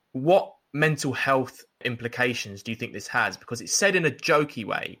 What mental health implications do you think this has? Because it's said in a jokey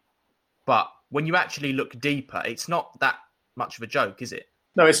way, but when you actually look deeper, it's not that much of a joke, is it?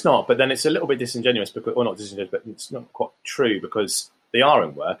 No, it's not. But then it's a little bit disingenuous, because, or not disingenuous, but it's not quite true because they are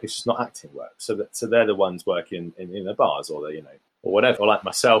in work. It's just not acting work. So they're the ones working in the bars or or whatever. Or like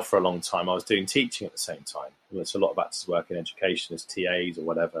myself, for a long time, I was doing teaching at the same time. And there's a lot of actors work in education as TAs or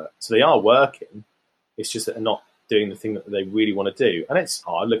whatever. So they are working. It's just that they're not doing the thing that they really want to do. And it's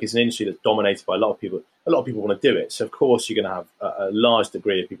hard. Look, it's an industry that's dominated by a lot of people. A lot of people want to do it. So of course you're going to have a large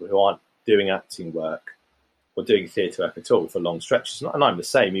degree of people who aren't doing acting work or doing theatre work at all for long stretches. And I'm the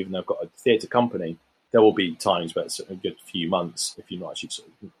same, even though I've got a theatre company. There will be times where it's a good few months if you're not actually sort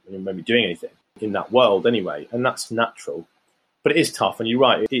of maybe doing anything in that world anyway. And that's natural. But it is tough. And you're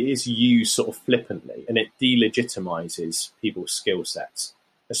right, it is used sort of flippantly and it delegitimizes people's skill sets,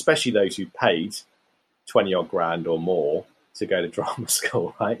 especially those who paid 20 odd grand or more to go to drama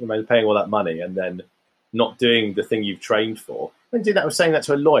school, right? You're paying all that money and then not doing the thing you've trained for. I was saying that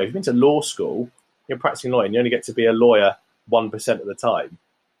to a lawyer. If you've been to law school, you're a practicing lawyer and you only get to be a lawyer 1% of the time.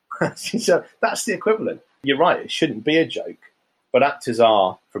 So that's the equivalent. You're right, it shouldn't be a joke. But actors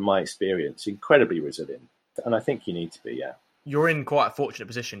are, from my experience, incredibly resilient. And I think you need to be, yeah. You're in quite a fortunate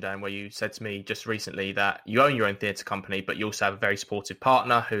position, Dan, where you said to me just recently that you own your own theatre company, but you also have a very supportive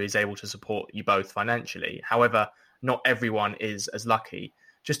partner who is able to support you both financially. However, not everyone is as lucky.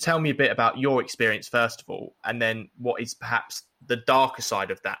 Just tell me a bit about your experience, first of all, and then what is perhaps the darker side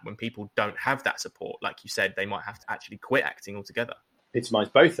of that when people don't have that support. Like you said, they might have to actually quit acting altogether. Epitomise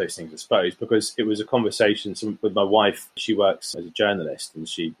both those things, I suppose, because it was a conversation with my wife. She works as a journalist and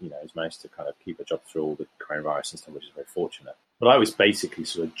she, has managed to kind of keep a job through all the coronavirus and stuff, which is very fortunate. But I was basically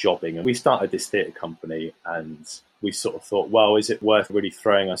sort of jobbing, and we started this theatre company and we sort of thought, well, is it worth really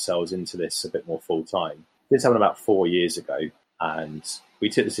throwing ourselves into this a bit more full time? This happened about 4 years ago, and we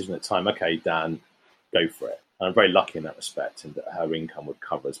took the decision at the time, okay, Dan, go for it. And I'm very lucky in that respect, and that her income would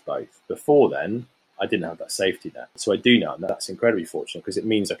cover us both. Before then, I didn't have that safety net. So I do now, and that's incredibly fortunate because it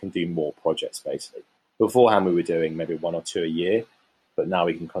means I can do more projects, basically. Beforehand, we were doing maybe 1 or 2 a year, but now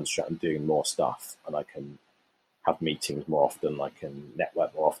we can concentrate on doing more stuff, and I can have meetings more often, I can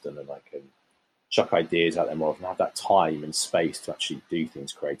network more often, and I can chuck ideas out there more often, have that time and space to actually do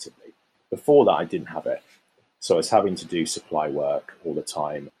things creatively. Before that, I didn't have it. So I was having to do supply work all the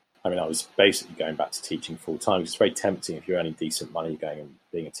time. I mean, I was basically going back to teaching full time. It's very tempting if you're earning decent money going and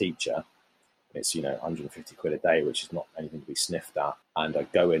being a teacher. It's, 150 quid a day, which is not anything to be sniffed at. And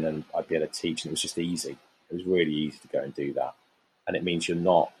I'd go in and I'd be able to teach, and it was just easy. It was really easy to go and do that. And it means you're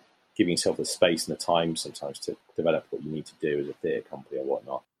not giving yourself the space and the time sometimes to develop what you need to do as a theatre company or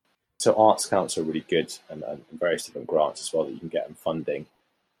whatnot. So arts council are really good, and various different grants as well that you can get and funding.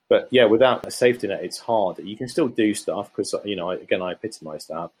 But yeah, without a safety net, it's hard. You can still do stuff because, I epitomise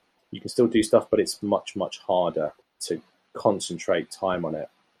that. You can still do stuff, but it's much, much harder to concentrate time on it.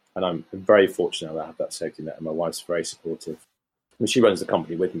 And I'm very fortunate that I have that safety net, and my wife's very supportive. I mean, she runs the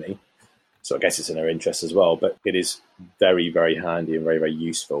company with me, so I guess it's in her interest as well. But it is very, very handy and very, very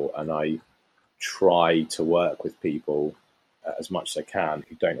useful. And I try to work with people as much as I can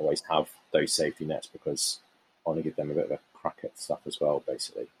who don't always have those safety nets, because I want to give them a bit of a crack at stuff as well,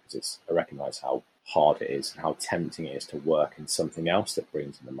 basically, because I recognise how hard it is and how tempting it is to work in something else that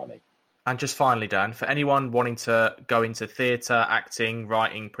brings in the money. And just finally, Dan, for anyone wanting to go into theatre, acting,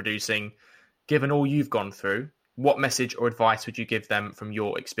 writing, producing, given all you've gone through, what message or advice would you give them from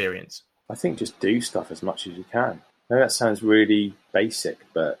your experience? I think just do stuff as much as you can. I know that sounds really basic,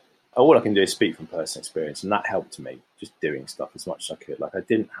 but all I can do is speak from personal experience, and that helped me, just doing stuff as much as I could. Like, I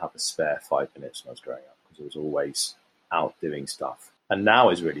didn't have a spare 5 minutes when I was growing up because I was always out doing stuff. And now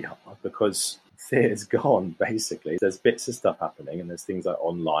is really hard because theatre's gone, basically. There's bits of stuff happening and there's things like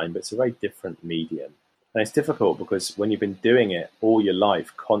online, but it's a very different medium. And it's difficult because when you've been doing it all your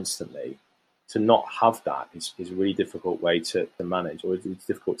life constantly, to not have that is a really difficult way to manage, or it's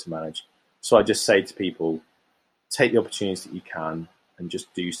difficult to manage. So I just say to people, take the opportunities that you can and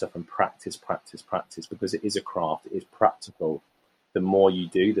just do stuff and practice, because it is a craft, it is practical. The more you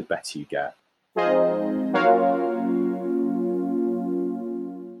do, the better you get.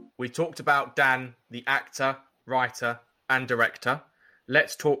 We talked about Dan, the actor, writer, and director.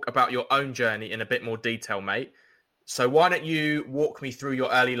 Let's talk about your own journey in a bit more detail, mate. So why don't you walk me through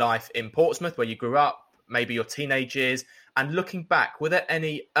your early life in Portsmouth, where you grew up, maybe your teenage years, and looking back, were there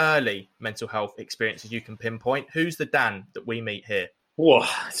any early mental health experiences you can pinpoint? Who's the Dan that we meet here? Whoa,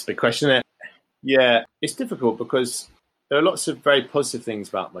 that's a big question, isn't it? Yeah, it's difficult because there are lots of very positive things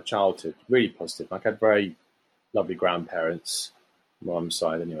about my childhood, really positive. Like, I had very lovely grandparents, my mum's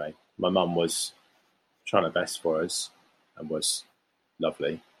side anyway. My mum was trying her best for us and was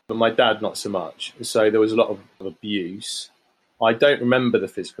lovely. But my dad, not so much. So there was a lot of abuse. I don't remember the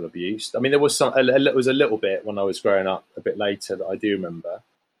physical abuse. I mean, there was it was a little bit when I was growing up a bit later that I do remember,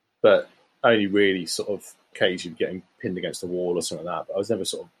 but only really sort of occasionally getting pinned against the wall or something like that. But I was never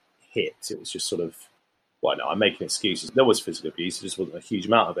sort of hit. It was just sort of, well, no, I'm making excuses. There was physical abuse. It just wasn't a huge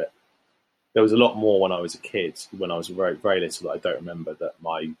amount of it. There was a lot more when I was a kid, when I was very, very little, that I don't remember, that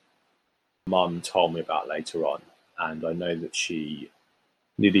my mum told me about later on. And I know that she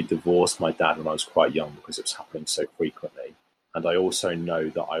nearly divorced my dad when I was quite young because it was happening so frequently. And I also know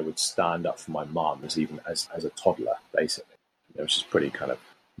that I would stand up for my mum as a toddler, basically, which is pretty kind of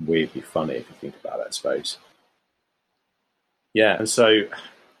weirdly funny if you think about it, I suppose. Yeah, and so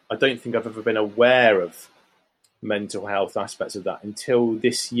I don't think I've ever been aware of mental health aspects of that until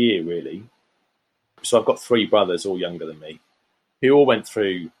this year, really. So I've got 3 brothers, all younger than me, who all went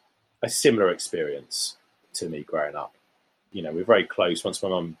through a similar experience to me growing up. We're very close. Once my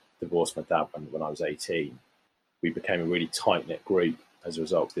mum divorced my dad when I was 18, we became a really tight-knit group as a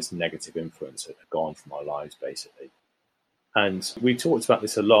result. This negative influence had gone from our lives, basically. And we talked about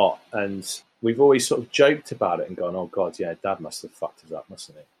this a lot, and we've always sort of joked about it and gone, oh, God, yeah, Dad must have fucked us up,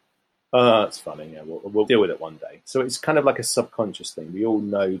 mustn't he? Oh, that's funny. Yeah, we'll deal with it one day. So it's kind of like a subconscious thing. We all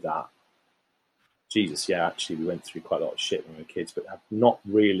know that. Jesus, yeah, actually, we went through quite a lot of shit when we were kids, but have not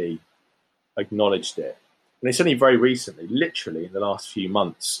really acknowledged it. And it's only very recently, literally in the last few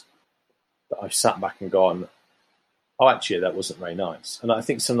months, that I've sat back and gone, oh, actually, that wasn't very nice. And I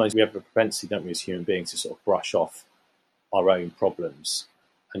think sometimes we have a propensity, don't we, as human beings, to sort of brush off our own problems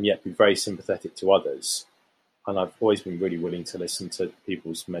and yet be very sympathetic to others. And I've always been really willing to listen to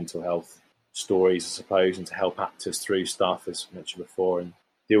people's mental health stories, I suppose, and to help actors through stuff, as mentioned before, and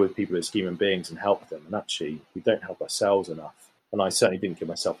deal with people as human beings and help them. And actually, we don't help ourselves enough. And I certainly didn't give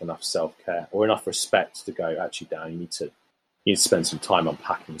myself enough self-care or enough respect to go, actually, Dan, you need to spend some time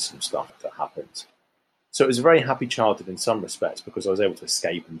unpacking some stuff that happened. So it was a very happy childhood in some respects because I was able to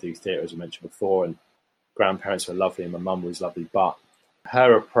escape and do theatre, as I mentioned before, and grandparents were lovely and my mum was lovely. But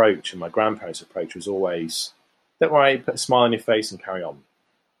her approach and my grandparents' approach was always, don't worry, put a smile on your face and carry on.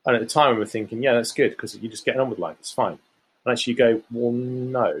 And at the time, we were thinking, yeah, that's good because you're just getting on with life. It's fine. And actually you go, well,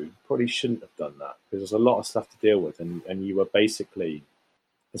 no, probably shouldn't have done that because there's a lot of stuff to deal with. And you were basically,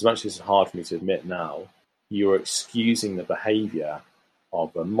 as much as it's hard for me to admit now, you were excusing the behaviour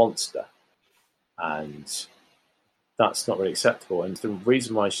of a monster. And that's not really acceptable. And the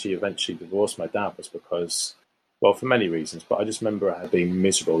reason why she eventually divorced my dad was because, well, for many reasons, but I just remember her being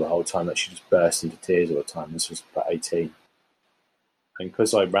miserable the whole time, that she just burst into tears all the time. This was about 18. And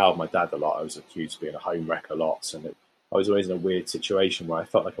because I rowed my dad a lot, I was accused of being a home wrecker lots. And I was always in a weird situation where I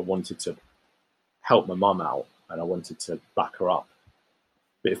felt like I wanted to help my mum out and I wanted to back her up.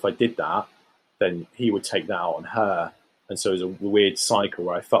 But if I did that, then he would take that out on her. And so it was a weird cycle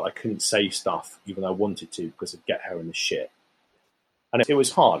where I felt I couldn't say stuff even though I wanted to because it'd get her in the shit. And it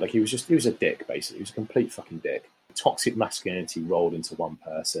was hard. Like, he was a dick, basically. He was a complete fucking dick. Toxic masculinity rolled into one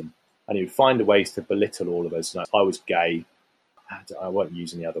person. And he would find ways to belittle all of us. And I was gay. I won't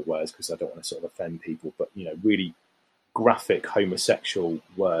use any other words because I don't want to sort of offend people. But, really graphic homosexual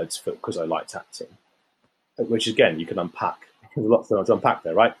words because I liked acting. Which, again, you can unpack. There's a lot to unpack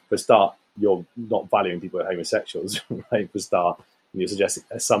there, right? For a start, you're not valuing people as homosexuals, right? For a start, you're suggesting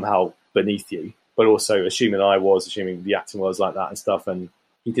they're somehow beneath you, but also assuming the acting was like that and stuff. And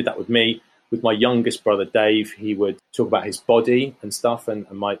he did that with me. With my youngest brother, Dave, he would talk about his body and stuff. And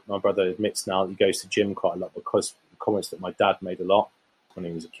my brother admits now that he goes to gym quite a lot because of the comments that my dad made a lot when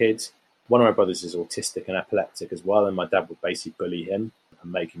he was a kid. One of my brothers is autistic and epileptic as well. And my dad would basically bully him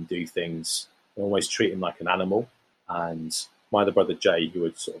and make him do things and always treat him like an animal. And my other brother, Jay, who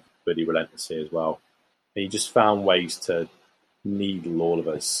would sort of bully relentlessly as well. And he just found ways to needle all of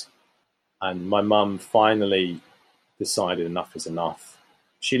us. And my mum finally decided enough is enough.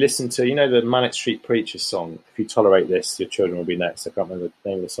 She listened to, the Manic Street Preachers song, If You Tolerate This, Your Children Will Be Next. I can't remember the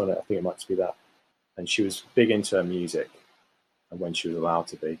name of the song. I think it might be that. And she was big into her music, and when she was allowed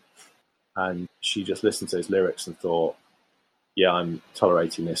to be. And she just listened to those lyrics and thought, yeah, I'm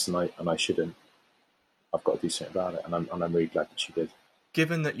tolerating this, and I shouldn't. I've got to do something about it. And I'm really glad that she did.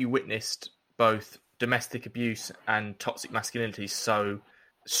 Given that you witnessed both domestic abuse and toxic masculinity so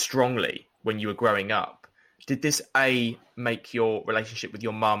strongly when you were growing up, did this make your relationship with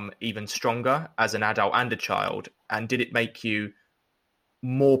your mum even stronger as an adult and a child? And did it make you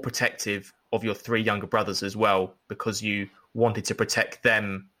more protective of your three younger brothers as well, because you wanted to protect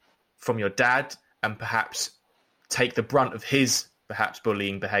them from your dad and perhaps take the brunt of his perhaps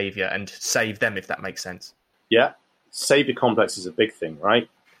bullying behaviour and save them, if that makes sense? Yeah, saviour complex is a big thing, right?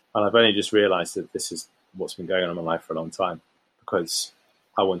 And I've only just realised that this is what's been going on in my life for a long time, because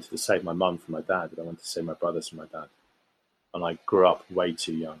I wanted to save my mum from my dad, and I wanted to save my brothers from my dad. And I grew up way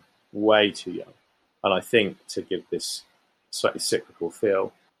too young. And I think, to give this slightly cyclical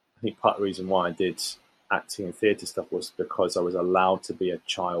feel, I think part of the reason why I did acting and theatre stuff was because I was allowed to be a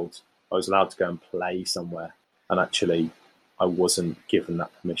child. I was allowed to go and play somewhere. And actually, I wasn't given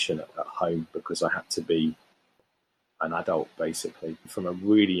that permission at home, because I had to be an adult, basically, from a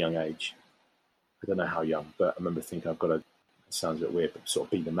really young age. I don't know how young, but I remember thinking I've got to, it sounds a bit weird, but sort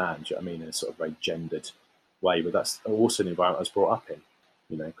of be the man, do you know what I mean, in a sort of very gendered way. But that's also an environment I was brought up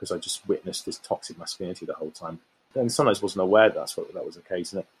in, because I just witnessed this toxic masculinity the whole time. And sometimes wasn't aware that that was the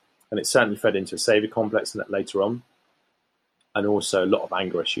case. And it certainly fed into a saviour complex and that later on. And also a lot of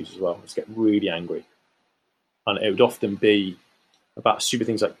anger issues as well. I used to get really angry. And it would often be about stupid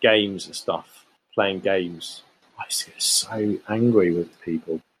things like games and stuff, playing games. I used to get so angry with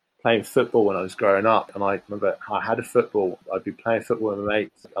people. Playing football when I was growing up, and I remember I had a football. I'd be playing football with my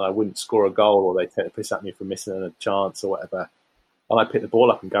mates, and I wouldn't score a goal, or they'd take the piss at me for missing a chance or whatever. And I'd pick the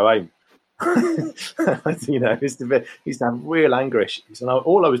ball up and go home. I used to have real anger issues, and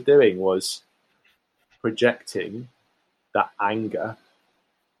all I was doing was projecting that anger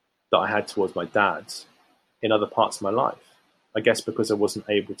that I had towards my dad in other parts of my life. I guess because I wasn't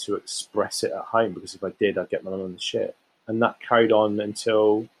able to express it at home, because if I did, I'd get my mum on the shit. And that carried on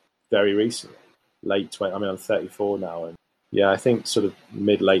until very recently, late 20. I mean, I'm 34 now, and yeah, I think sort of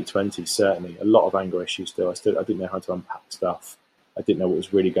mid-late 20s, certainly. A lot of anger issues still. I didn't know how to unpack stuff. I didn't know what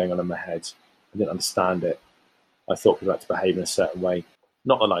was really going on in my head. I didn't understand it. I thought people had to behave in a certain way.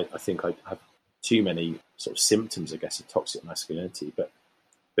 Not that I think I have too many sort of symptoms, I guess, of toxic masculinity, but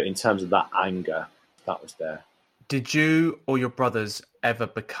in terms of that anger, that was there. Did you or your brothers ever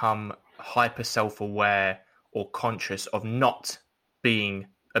become hyper self-aware or conscious of not being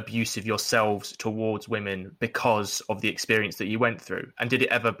abusive yourselves towards women because of the experience that you went through? And did it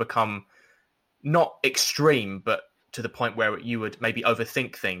ever become not extreme, but to the point where you would maybe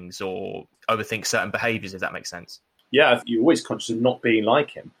overthink things or overthink certain behaviours, if that makes sense? Yeah, you're always conscious of not being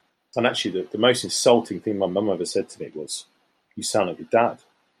like him. And actually, the most insulting thing my mum ever said to me was, "You sound like your dad."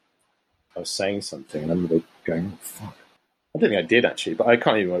 I was saying something, and I remember going, "Oh, fuck." I don't think I did, actually, but I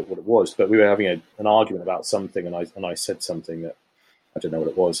can't even remember what it was. But we were having an argument about something, and I said something that I don't know what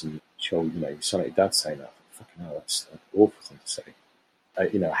it was, and she told, you sound like your dad saying that. Fucking hell, that's an awful thing to say. I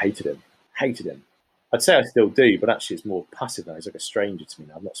hated him. I'd say I still do, but actually it's more passive now. He's like a stranger to me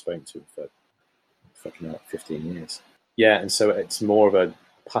now. I've not spoken to him for fucking 15 years. Yeah, and so it's more of a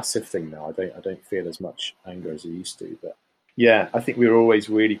passive thing now. I don't feel as much anger as I used to. But yeah, I think we were always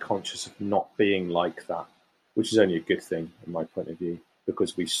really conscious of not being like that, which is only a good thing in my point of view,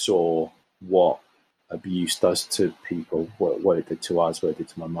 because we saw what abuse does to people, what it did to us, what it did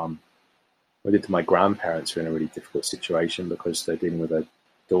to my mum, what it did to my grandparents, who were in a really difficult situation because they're dealing with a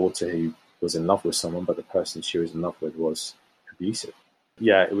daughter who was in love with someone, but the person she was in love with was abusive.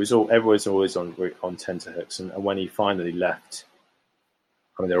 Yeah, it was everyone's always on tenterhooks. And when he finally left,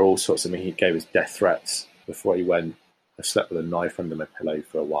 I mean, there are all sorts of, he gave us death threats before he went. I slept with a knife under my pillow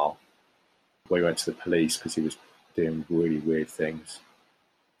for a while. We went to the police because he was doing really weird things.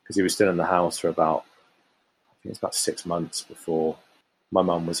 Because he was still in the house for about 6 months before my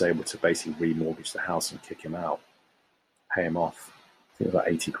mum was able to basically remortgage the house and kick him out, pay him off. I think it was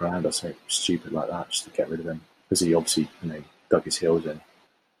about 80 grand or something stupid like that, just to get rid of him. Because he obviously, dug his heels in.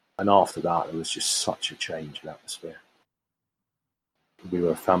 And after that, there was just such a change in atmosphere. We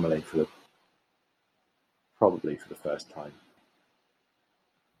were a family probably for the first time.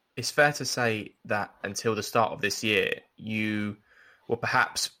 It's fair to say that until the start of this year, you were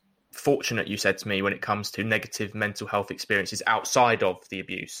perhaps fortunate, you said to me, when it comes to negative mental health experiences outside of the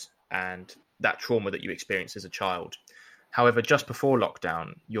abuse and that trauma that you experienced as a child. However, just before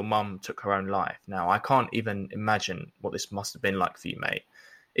lockdown, your mum took her own life. Now, I can't even imagine what this must have been like for you, mate.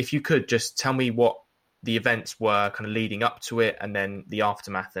 If you could just tell me what the events were kind of leading up to it and then the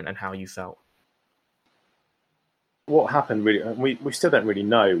aftermath and how you felt. what happened really, we still don't really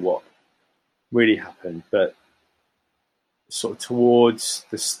know what really happened, but sort of towards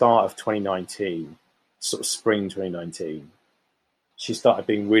the start of 2019, sort of spring 2019, she started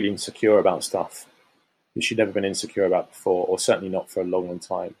being really insecure about stuff that she'd never been insecure about before, or certainly not for a long, long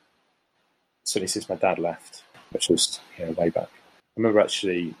time. Certainly since my dad left, which was way back. I remember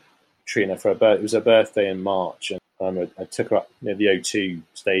actually treating her for it was her birthday in March, and I took her up near the O2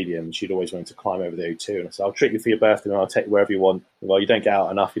 stadium. She'd always wanted to climb over the O2, and I said, "I'll treat you for your birthday, and I'll take you wherever you want." Well, you don't get out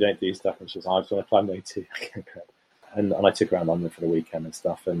enough, you don't do stuff. And she was, "I just want to climb the O2." and I took her around London for the weekend and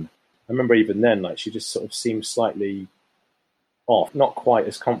stuff. And I remember even then, like, she just sort of seemed slightly off, not quite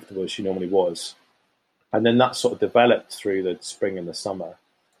as comfortable as she normally was. And then that sort of developed through the spring and the summer.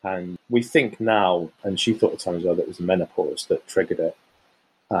 And we think now, and she thought at the time as well, that it was menopause that triggered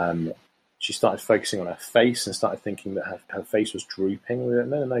it. She started focusing on her face and started thinking that her face was drooping. We went,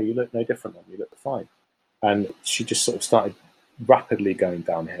 no, you look no different. You look fine. And she just sort of started rapidly going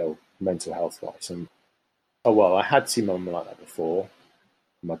downhill, mental health-wise. And, I had seen my mum like that before.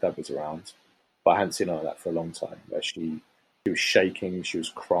 My dad was around. But I hadn't seen her like that for a long time, where she was shaking, she was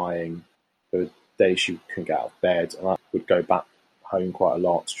crying. There were days she couldn't get out of bed. And I would go back home quite a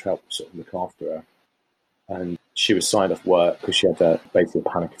lot to help sort of look after her. And she was signed off work because she had basically a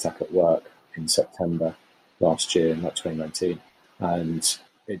panic attack at work in September last year, like 2019. And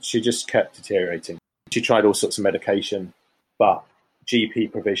she just kept deteriorating. She tried all sorts of medication, but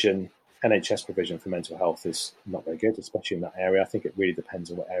GP provision, NHS provision for mental health is not very good, especially in that area. I think it really depends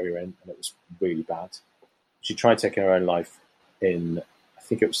on what area you're in, and it was really bad. She tried taking her own life in, I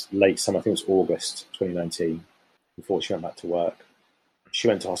think it was late summer, I think it was August 2019, before she went back to work. She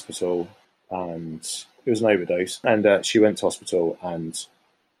went to hospital, and it was an overdose. And she went to hospital and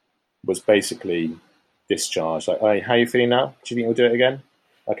was basically discharged. Like, "Hey, how are you feeling now? Do you think you'll do it again?"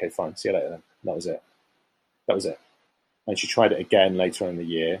 "Okay, fine. See you later then." That was it. And she tried it again later on in the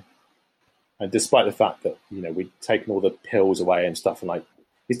year. And despite the fact that, we'd taken all the pills away and stuff, and like,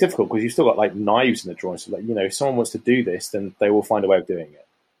 it's difficult because you've still got like knives in the drawer. So like, if someone wants to do this, then they will find a way of doing it.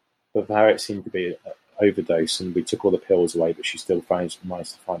 But for her, it seemed to be an overdose, and we took all the pills away, but she still managed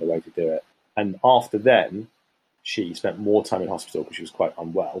to find a way to do it. And after then, she spent more time in hospital because she was quite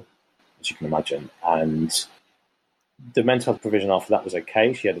unwell, as you can imagine. And the mental health provision after that was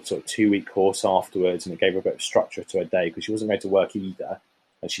okay. She had a sort of 2-week course afterwards, and it gave her a bit of structure to her day because she wasn't going to work either.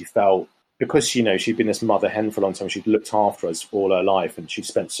 And she felt, because she'd been this mother hen for a long time, she'd looked after us all her life, and she'd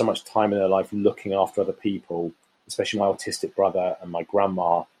spent so much time in her life looking after other people, especially my autistic brother and my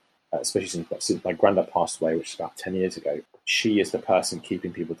grandma, especially since my granddad passed away, which is about 10 years ago. She is the person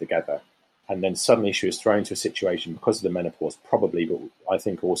keeping people together. And then suddenly she was thrown into a situation because of the menopause, probably, but I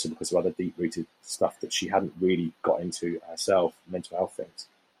think also because of other deep-rooted stuff that she hadn't really got into herself, mental health things.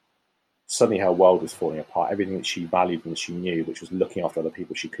 Suddenly her world was falling apart. Everything that she valued and that she knew, which was looking after other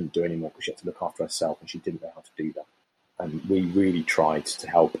people, she couldn't do anymore because she had to look after herself, and she didn't know how to do that. And we really tried to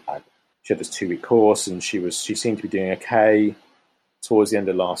help her. She had this 2-week course, and she seemed to be doing okay. Towards the end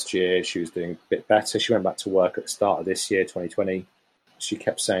of last year, she was doing a bit better. She went back to work at the start of this year, 2020. She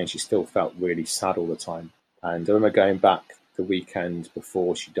kept saying she still felt really sad all the time. And I remember going back the weekend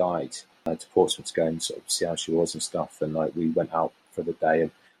before she died to Portsmouth to go and sort of see how she was and stuff. And like, we went out for the day,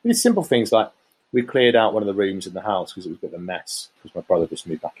 and we did simple things like we cleared out one of the rooms in the house because it was a bit of a mess because my brother just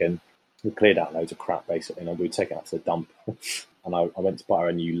moved back in. We cleared out loads of crap basically, and we would take it out to the dump. And I went to buy her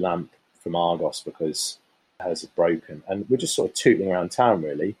a new lamp from Argos because hers had broken. And we're just sort of tootling around town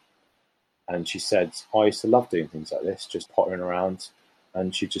really. And she said, "I used to love doing things like this, just pottering around."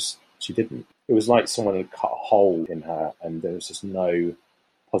 And she didn't. It was like someone had cut a hole in her, and there was just no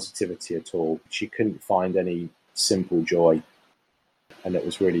positivity at all. She couldn't find any simple joy. And it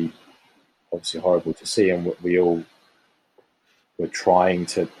was really obviously horrible to see. And we all were trying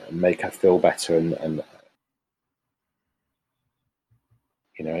to make her feel better. And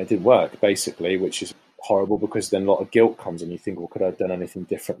it didn't work, basically, which is horrible because then a lot of guilt comes and you think, well, could I have done anything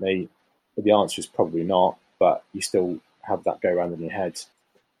differently? But the answer is probably not, but you still have that go around in your head.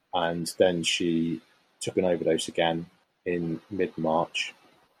 And then she took an overdose again in mid-March,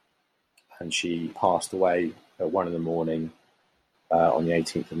 and she passed away at 1 a.m. On the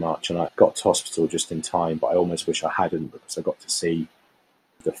 18th of March. And I got to hospital just in time, but I almost wish I hadn't, because I got to see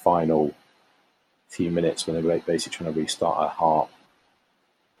the final few minutes when they were basically trying to restart her heart.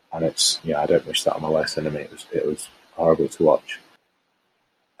 And I don't wish that on my worst enemy. It was horrible to watch.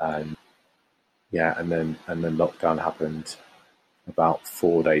 And then lockdown happened. About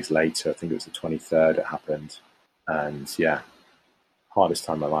 4 days later, I think it was the 23rd, it happened. And hardest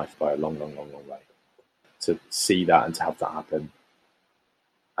time of my life by a long, long, long, long way. To see that and to have that happen.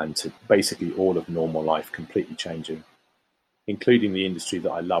 and to basically all of normal life completely changing, including the industry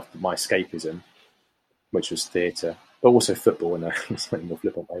that I loved, my escapism, which was theatre, but also football in a slightly more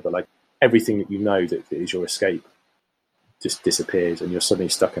flippant way. But like everything that you know that is your escape just disappears, and you're suddenly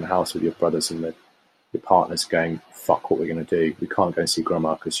stuck in a house with your brothers and your partner's going, fuck, what we're going to do? We can't go and see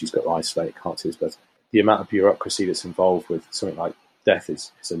grandma because she's got isolate, can't see us. But the amount of bureaucracy that's involved with something like death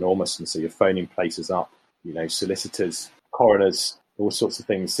is enormous. And so you're phoning places up, solicitors, coroners, all sorts of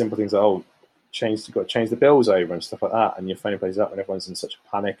things, simple things like, you've got to change the bills over and stuff like that. And you're phoning places up and everyone's in such a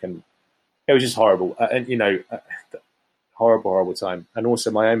panic. And it was just horrible. Horrible time. And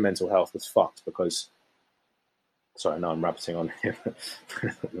also my own mental health was fucked because, sorry, now I'm rabbiting on here.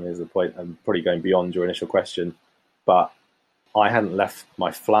 Here's the point. I'm probably going beyond your initial question. But I hadn't left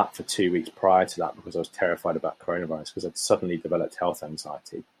my flat for 2 weeks prior to that because I was terrified about coronavirus, because I'd suddenly developed health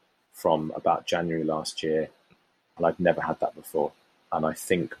anxiety from about January last year. And I'd never had that before. And I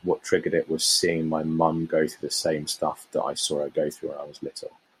think what triggered it was seeing my mum go through the same stuff that I saw her go through when I was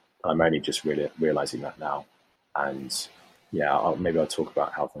little. I'm only just really realizing that now. And yeah, maybe I'll talk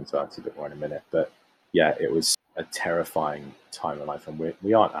about health anxiety a bit more in a minute. But yeah, it was a terrifying time in life, and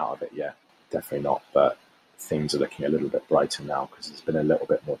we aren't out of it yet. Definitely not. But things are looking a little bit brighter now because there's been a little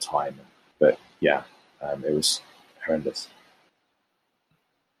bit more time. But yeah, it was horrendous.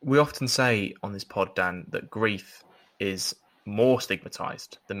 We often say on this pod, Dan, that grief is more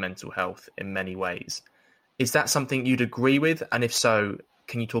stigmatized than mental health in many ways. Is that something you'd agree with? And if so,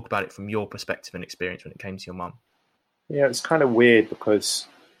 can you talk about it from your perspective and experience when it came to your mum? Yeah, it's kind of weird because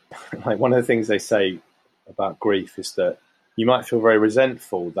like one of the things they say about grief is that you might feel very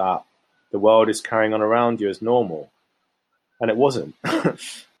resentful that the world is carrying on around you as normal. And it wasn't.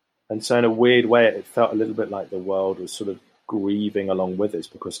 And so in a weird way, it felt a little bit like the world was sort of grieving along with us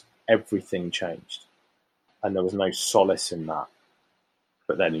because everything changed. And there was no solace in that.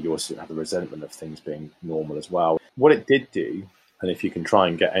 But then you also have the resentment of things being normal as well. What it did do, and if you can try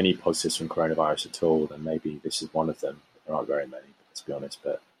and get any positives from coronavirus at all, then maybe this is one of them. There aren't very many, let's be honest.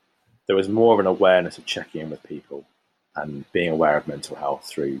 But there was more of an awareness of checking in with people and being aware of mental health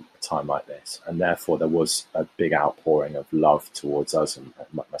through a time like this. And therefore, there was a big outpouring of love towards us and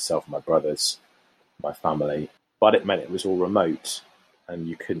myself and my brothers, my family. But it meant it was all remote and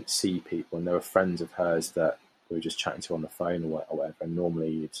you couldn't see people. And there were friends of hers that we were just chatting to on the phone or whatever. And normally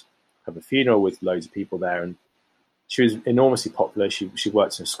you'd have a funeral with loads of people there. And she was enormously popular. She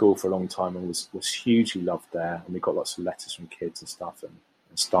worked in a school for a long time and was hugely loved there. And we got lots of letters from kids and stuff and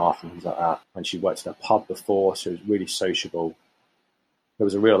staff and things like that. And she worked in a pub before, so it was really sociable. There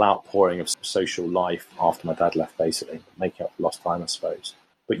was a real outpouring of social life after my dad left, basically, making up for lost time, I suppose.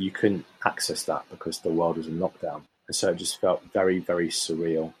 But you couldn't access that because the world was in lockdown. And so it just felt very, very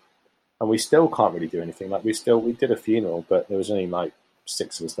surreal. And we still can't really do anything. Like we did a funeral, but there was only like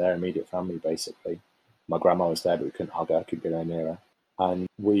 6 of us there, immediate family, basically. My grandma was there, but we couldn't hug her, I couldn't get her near her. And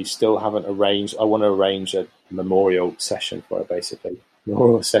we still haven't arranged, I want to arrange a memorial session for her, basically.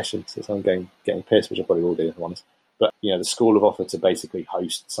 Memorial session, so I'm getting pissed, which I probably will do, if I'm honest. But, the school have offered to basically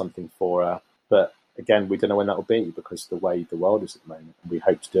host something for her. But again, we don't know when that will be because the way the world is at the moment. We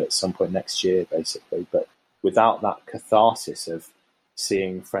hope to do it at some point next year, basically. But without that catharsis of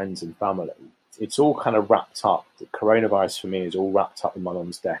seeing friends and family, it's all kind of wrapped up. The coronavirus for me is all wrapped up in my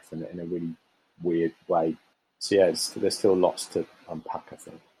mum's death in a really weird way. So yeah, there's still lots to unpack, I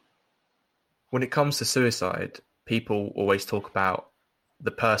think. When it comes to suicide, people always talk about the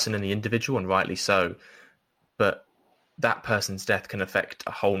person and the individual, and rightly so. But that person's death can affect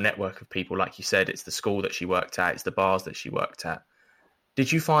a whole network of people. Like you said, it's the school that she worked at, it's the bars that she worked at.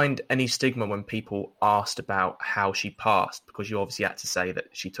 Did you find any stigma when people asked about how she passed? Because you obviously had to say that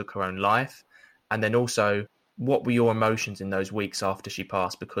she took her own life. And then also, what were your emotions in those weeks after she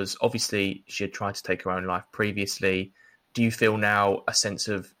passed? Because obviously she had tried to take her own life previously. Do you feel now a sense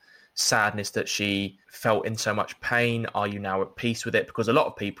of sadness that she felt in so much pain? Are you now at peace with it? Because a lot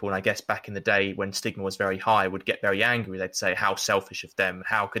of people, and I guess back in the day when stigma was very high, would get very angry. They'd say, how selfish of them.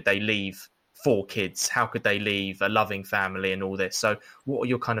 How could they leave 4 kids? How could they leave a loving family and all this? So what are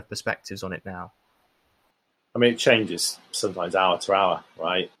your kind of perspectives on it now? I mean, it changes sometimes hour to hour,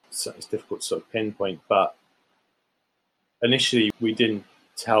 right? So it's difficult to sort of pinpoint, but initially we didn't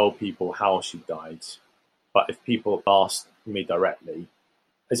tell people how she died. But if people asked me directly,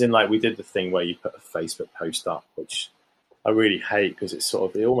 as in, like, we did the thing where you put a Facebook post up, which I really hate because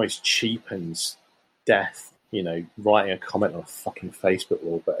it almost cheapens death, writing a comment on a fucking Facebook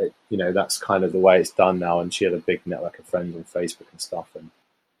wall. But, that's kind of the way it's done now. And she had a big network of friends on Facebook and stuff. And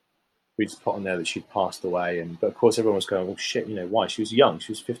we just put on there that she'd passed away. But, of course, everyone was going, well, shit, why? She was young.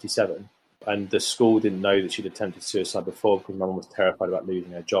 She was 57. And the school didn't know that she'd attempted suicide before because my mum was terrified about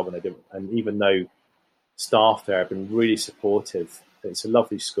losing her job, and they didn't. And even though staff there have been really supportive, it's a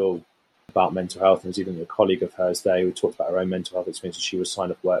lovely school about mental health. And there's even a colleague of hers there who talked about her own mental health experience. She was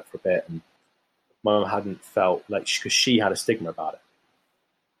signed off work for a bit, and my mum hadn't felt like, because she had a stigma about it.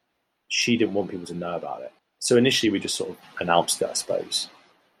 She didn't want people to know about it. So initially we just sort of announced it, I suppose.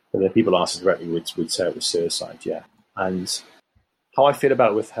 But then people asked us directly, we'd say it was suicide, yeah. And how I feel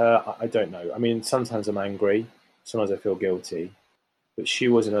about it with her, I don't know. I mean, sometimes I'm angry, sometimes I feel guilty, but she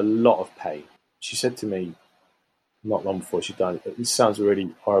was in a lot of pain. She said to me not long before she died, it sounds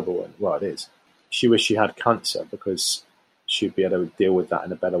really horrible, and well, it is. She wished she had cancer because she'd be able to deal with that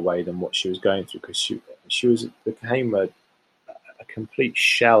in a better way than what she was going through, because she became a complete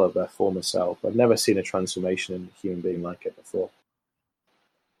shell of her former self. I've never seen a transformation in a human being like it before.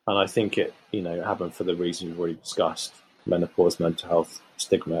 And I think it happened for the reasons we've already discussed: menopause, mental health,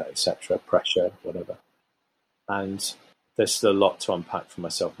 stigma, etc., pressure, whatever. And there's still a lot to unpack for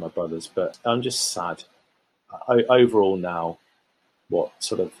myself and my brothers, but I'm just sad. Overall now,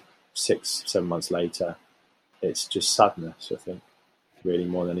 sort of 6-7 months later, it's just sadness, I think, really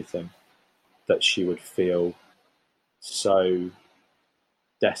more than anything, that she would feel so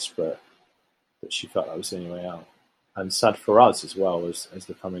desperate that she felt that was the only way out. And sad for us as well as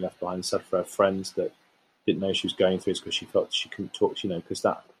the family left behind. Sad for her friends that didn't know she was going through this because she felt she couldn't talk, because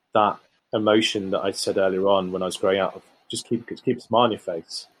that emotion that I said earlier on when I was growing up, of just keep a smile on your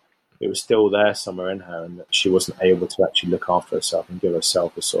face, it was still there somewhere in her, and that she wasn't able to actually look after herself and give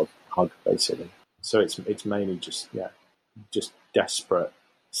herself a sort of hug, basically. So it's mainly just desperate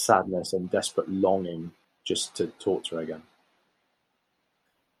sadness and desperate longing just to talk to her again.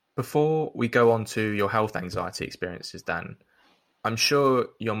 Before we go on to your health anxiety experiences, Dan, I'm sure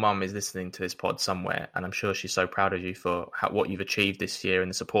your mum is listening to this pod somewhere, and I'm sure she's so proud of you for what you've achieved this year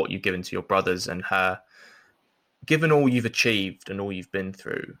and the support you've given to your brothers and her. Given all you've achieved and all you've been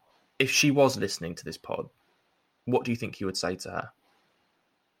through, if she was listening to this pod, what do you think you would say to her?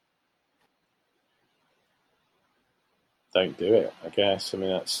 Don't do it, I guess. I mean,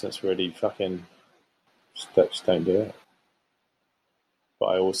 that's really fucking... Just don't do it. But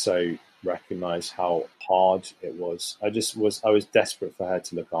I also recognise how hard it was. I was desperate for her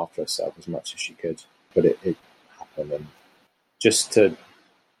to look after herself as much as she could, but it happened, and just to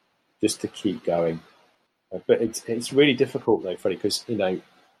keep going. But it's really difficult though, Freddie, because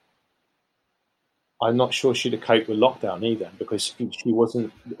I'm not sure she'd have coped with lockdown either, because she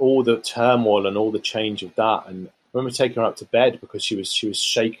wasn't, all the turmoil and all the change of that. And I remember taking her up to bed because she was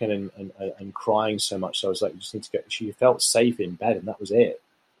shaking and crying so much. So I was like, you just need to get. She felt safe in bed, and that was it.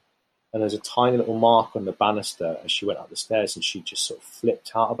 And there's a tiny little mark on the banister as she went up the stairs, and she just sort of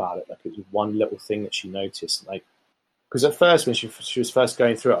flipped out about it, like it was one little thing that she noticed. Like, because at first when she was first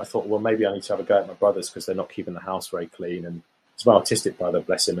going through it, I thought, well, maybe I need to have a go at my brothers because they're not keeping the house very clean. And it's my autistic brother,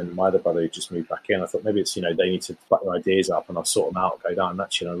 bless him, and my other brother who just moved back in. I thought maybe it's, they need to put their ideas up and I'll sort them out and go down. And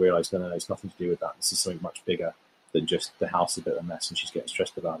actually, I realised, no, it's nothing to do with that. This is something much bigger than just the house is a bit of a mess and she's getting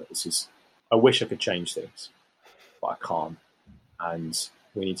stressed about it. I wish I could change things, but I can't. And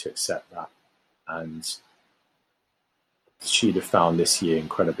we need to accept that. And she'd have found this year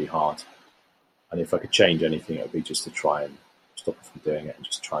incredibly hard. And if I could change anything, it would be just to try and stop her from doing it and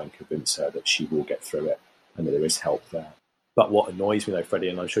just try and convince her that she will get through it and that there is help there. But what annoys me though, Freddie,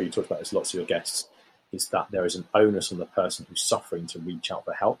 and I'm sure you talked about this lots of your guests, is that there is an onus on the person who's suffering to reach out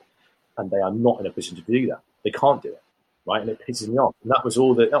for help, and they are not in a position to do that. They can't do it, right? And it pisses me off. And that was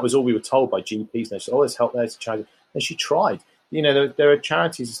all we were told by GPs. And they said, "Oh, there's help there, there's a charity." And she tried. There are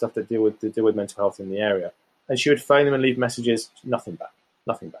charities and stuff that deal with mental health in the area, and she would phone them and leave messages. Nothing back.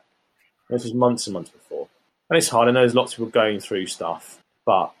 And this was months and months before. And it's hard. I know there's lots of people going through stuff,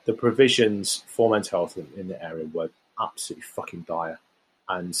 but the provisions for mental health in the area were absolutely fucking dire.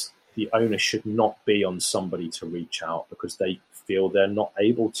 And the onus should not be on somebody to reach out because they feel they're not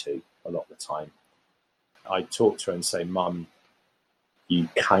able to a lot of the time. I talk to her and say, "Mum, you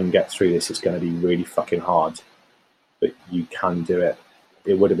can get through this. It's going to be really fucking hard, but you can do it."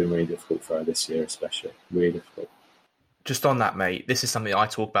 It would have been really difficult for her this year, especially. Really difficult. Just on that, mate, this is something I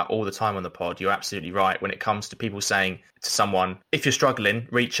talk about all the time on the pod. You're absolutely right when it comes to people saying to someone, if you're struggling,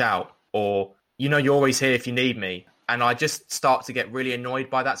 reach out, or, you're always here if you need me. And I just start to get really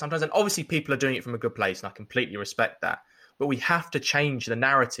annoyed by that sometimes. And obviously people are doing it from a good place, and I completely respect that. But we have to change the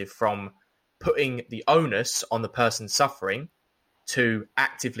narrative from putting the onus on the person suffering to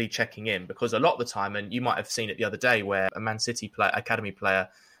actively checking in, because a lot of the time, and you might have seen it the other day, where a Man City academy player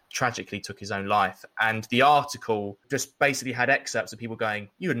tragically took his own life. And the article just basically had excerpts of people going,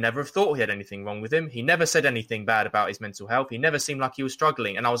 you would never have thought he had anything wrong with him. He never said anything bad about his mental health. He never seemed like he was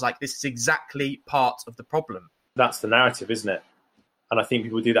struggling. And I was like, this is exactly part of the problem. That's the narrative, isn't it? And I think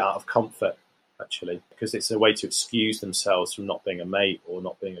people do that out of comfort, actually, because it's a way to excuse themselves from not being a mate or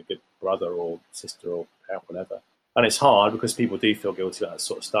not being a good brother or sister or parent, whatever. And it's hard because people do feel guilty about that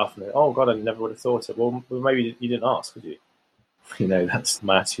sort of stuff. And oh, God, I never would have thought it. Well, maybe you didn't ask, did you? You know, that's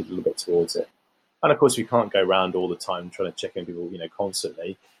my attitude a little bit towards it. And of course, we can't go around all the time trying to check in people,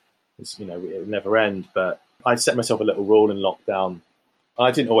 constantly. It's, it would never end. But I set myself a little rule in lockdown.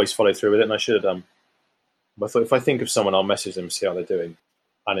 I didn't always follow through with it, and I should have done. But I thought if I think of someone, I'll message them and see how they're doing.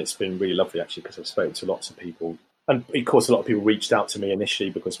 And it's been really lovely, actually, because I've spoken to lots of people. And of course, a lot of people reached out to me initially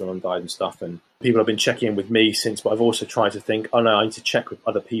because my mum died and stuff. And people have been checking in with me since, but I've also tried to think, oh no, I need to check with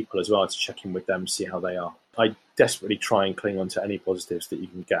other people as well, to check in with them, see how they are. I desperately try and cling on to any positives that you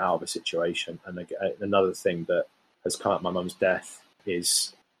can get out of a situation. And another thing that has come out of my mum's death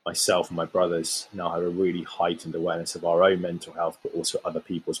is myself and my brothers now have a really heightened awareness of our own mental health, but also other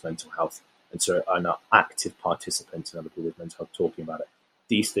people's mental health. And so are now active participants in other people's mental health, talking about it,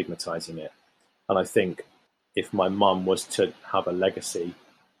 destigmatizing it. And I think if my mum was to have a legacy,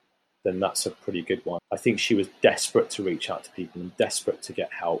 then that's a pretty good one. I think she was desperate to reach out to people and desperate to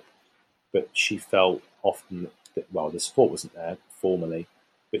get help, but she felt often that, the support wasn't there formally,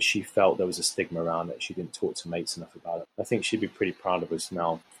 but she felt there was a stigma around it. She didn't talk to mates enough about it. I think she'd be pretty proud of us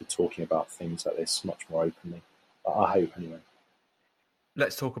now for talking about things like this much more openly. I hope, anyway.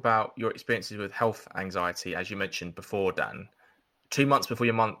 Let's talk about your experiences with health anxiety, as you mentioned before, Dan. 2 months before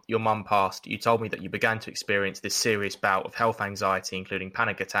your mum passed, you told me that you began to experience this serious bout of health anxiety, including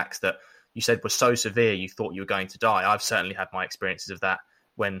panic attacks that you said were so severe you thought you were going to die. I've certainly had my experiences of that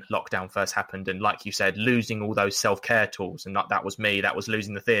when lockdown first happened. And like you said, losing all those self-care tools. And that was me. That was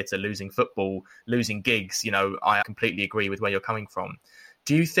losing the theatre, losing football, losing gigs. I completely agree with where you're coming from.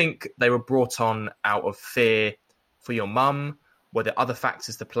 Do you think they were brought on out of fear for your mum? Were there other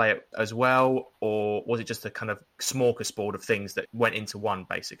factors to play as well? Or was it just a kind of smorgasbord of things that went into one,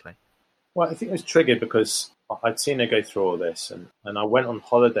 basically? Well, I think it was triggered because I'd seen her go through all this. And I went on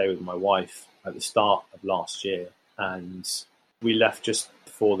holiday with my wife at the start of last year. And we left just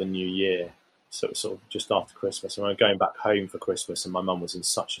before the new year, so sort of just after Christmas. And we were going back home for Christmas, and my mum was in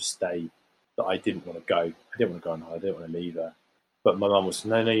such a state that I didn't want to go. I didn't want to go on holiday. I didn't want to leave her. But my mum was,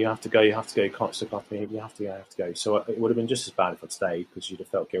 no, you have to go. You can't stick after me. You have to go. So it would have been just as bad if I'd stayed, because she'd have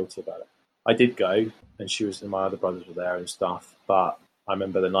felt guilty about it. I did go, and she was, and my other brothers were there and stuff. But I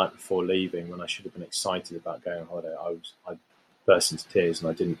remember the night before leaving, when I should have been excited about going on holiday, I burst into tears, and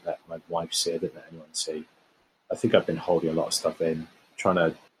I didn't let my wife see. I didn't let anyone see. I think I've been holding a lot of stuff in, trying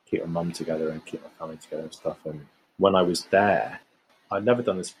to keep my mum together and keep my family together and stuff. And when I was there, I'd never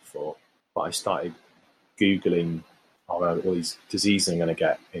done this before, but I started Googling all these diseases I'm going to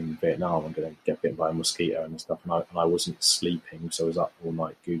get in Vietnam. I'm going to get bitten by a mosquito and stuff. And I wasn't sleeping, so I was up all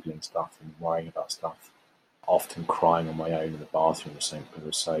night Googling stuff and worrying about stuff, often crying on my own in the bathroom or something,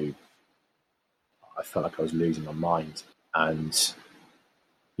 because I felt like I was losing my mind. And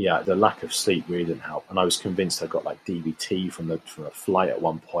yeah, the lack of sleep really didn't help. And I was convinced I got like DVT from a flight at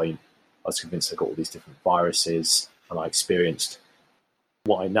one point. I was convinced I got all these different viruses, and I experienced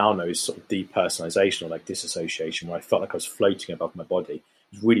what I now know is sort of depersonalization, or like disassociation, where I felt like I was floating above my body.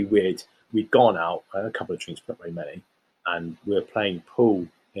 It was really weird. We'd gone out, I had a couple of drinks, but not very many, and we were playing pool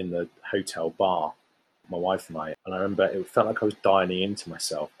in the hotel bar, my wife and I remember it felt like I was dialing into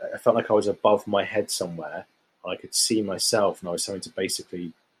myself. I felt like I was above my head somewhere, and I could see myself, and I was having to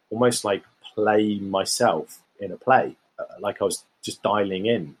basically almost like play myself in a play, like I was just dialing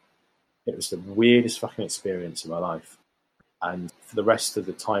in. It was the weirdest fucking experience of my life. And for the rest of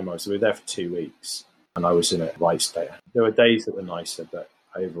the time we were there for 2 weeks, and I was in a right state. There were days that were nicer, but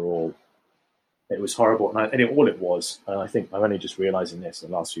overall it was horrible. And all it was, and I think I'm only just realising this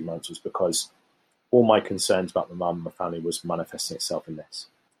in the last few months, was because all my concerns about my mum and my family was manifesting itself in this,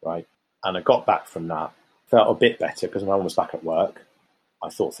 right? And I got back from that, felt a bit better because my mum was back at work. I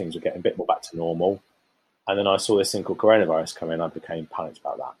thought things were getting a bit more back to normal. And then I saw this thing called coronavirus come in. I became panicked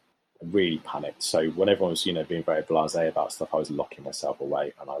about that. I really panicked. So when everyone was, being very blasé about stuff, I was locking myself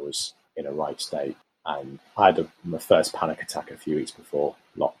away, and I was in a right state. And I had my first panic attack a few weeks before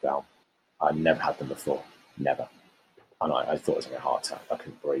lockdown. I never had them before, never. And I thought it was a heart attack. I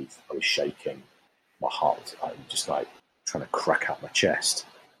couldn't breathe. I was shaking. My heart was just like trying to crack out my chest.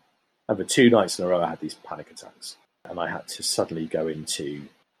 And for 2 nights in a row, I had these panic attacks. And I had to suddenly go into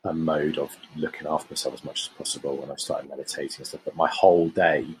a mode of looking after myself as much as possible. And I started meditating and stuff. But my whole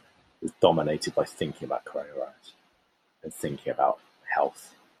day was dominated by thinking about coronavirus and thinking about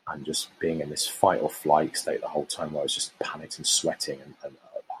health. and just being in this fight or flight state the whole time where I was just panicked and sweating and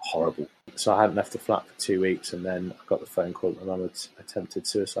horrible. So I hadn't left the flat for 2 weeks, and then I got the phone call that my mum had attempted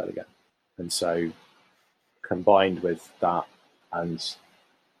suicide again. And so combined with that and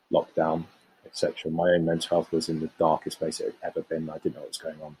lockdown, etc., my own mental health was in the darkest place it had ever been. I didn't know what was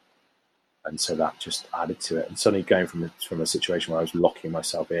going on. And so that just added to it. And suddenly going from a situation where I was locking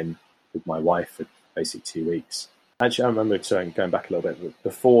myself in with my wife for basically 2 weeks. Actually, I remember going back a little bit.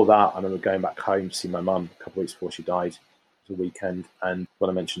 Before that, I remember going back home to see my mum a couple of weeks before she died. It was a weekend. And what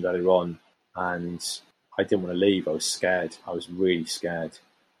I mentioned earlier on, and I didn't want to leave. I was scared. I was really scared.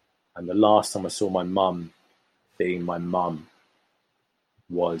 And the last time I saw my mum being my mum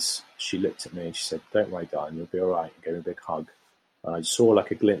was she looked at me and she said, "Don't worry, darling, you'll be all right." And gave me a big hug. And I saw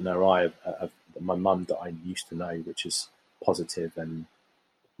like a glint in her eye of my mum that I used to know, which is positive and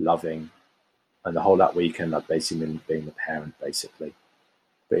loving. And the whole that weekend, I'd basically been being the parent, basically.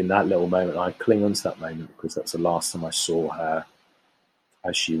 But in that little moment, I cling on to that moment because that's the last time I saw her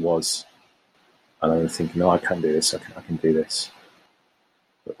as she was. And I was thinking, no, I can do this. I can do this.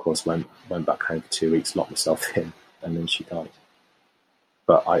 But of course, went back home for 2 weeks, locked myself in, and then she died.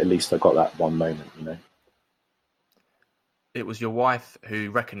 But at least I got that one moment, you know. It was your wife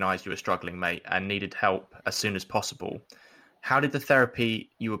who recognised you were struggling, mate, and needed help as soon as possible. How did the therapy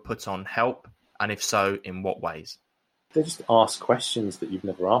you were put on help? And if so, in what ways? They just ask questions that you've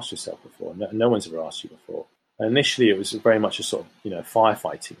never asked yourself before. No one's ever asked you before. And initially, it was very much a sort of,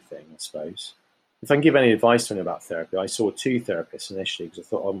 firefighting thing, I suppose. If I can give any advice to anyone about therapy, I saw 2 therapists initially because I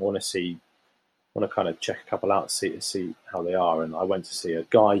thought I want to kind of check a couple out to see how they are. And I went to see a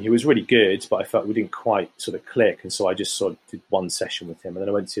guy who was really good, but I felt we didn't quite sort of click. And so I just sort of did one session with him. And then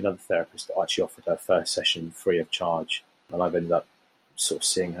I went to see another therapist that actually offered her first session free of charge. And I've ended up sort of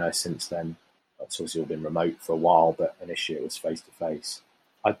seeing her since then. It's obviously all been remote for a while, but initially it was face-to-face.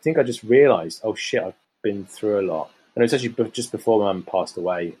 I think I just realised, oh shit, I've been through a lot. And it was actually just before my mum passed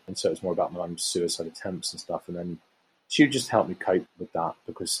away. And so it was more about my mum's suicide attempts and stuff. And then she just helped me cope with that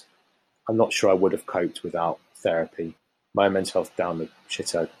because I'm not sure I would have coped without therapy. My mental health down the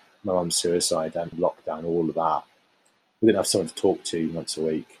shitter, my mum's suicide and lockdown, all of that. We didn't have someone to talk to once a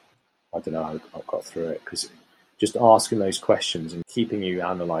week. I don't know how I got through it because just asking those questions and keeping you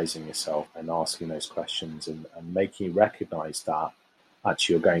analysing yourself and asking those questions and making you recognise that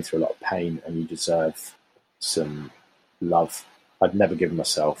actually you're going through a lot of pain and you deserve some love. I'd never given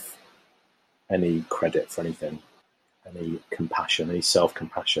myself any credit for anything, any compassion, any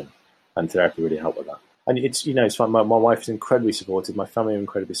self-compassion. And therapy really helped with that. And it's, it's fun. My wife is incredibly supportive. My family are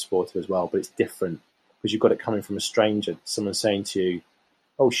incredibly supportive as well. But it's different because you've got it coming from a stranger. Someone saying to you,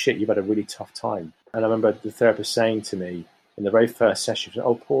 "Oh shit, you've had a really tough time." And I remember the therapist saying to me in the very first session,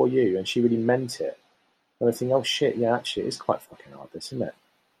 "Oh, poor you," and she really meant it. And I think, "Oh shit, yeah, actually, it's quite fucking hard, this, isn't it?"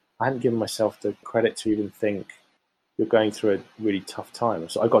 I hadn't given myself the credit to even think you're going through a really tough time.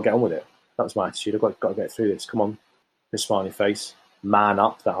 So I've got to get on with it. That was my attitude. I've got to get through this. Come on, put a smile on your face. Man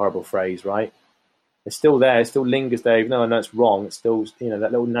up, that horrible phrase, right? It's still there, it still lingers there, even though I know it's wrong, it's still,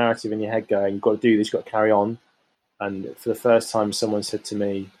 that little narrative in your head going, you've got to do this, you've got to carry on. And for the first time, someone said to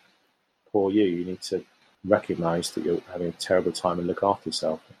me, "Poor you need to recognise that you're having a terrible time and look after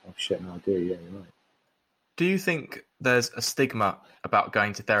yourself." Oh shit, no, I do, yeah, you're right. Do you think there's a stigma about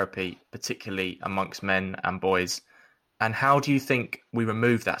going to therapy, particularly amongst men and boys? And how do you think we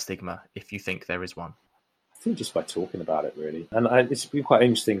remove that stigma, if you think there is one? I think just by talking about it, really. And it's been quite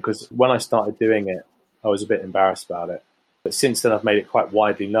interesting because when I started doing it, I was a bit embarrassed about it. But since then, I've made it quite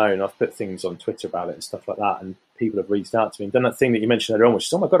widely known. I've put things on Twitter about it and stuff like that. And people have reached out to me and done that thing that you mentioned earlier on, which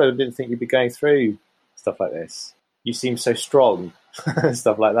is, "Oh my God, I didn't think you'd be going through stuff like this. You seem so strong,"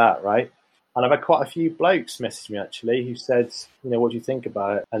 stuff like that, right? And I've had quite a few blokes message me, actually, who said, "What do you think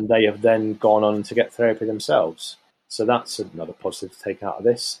about it?" And they have then gone on to get therapy themselves. So that's another positive to take out of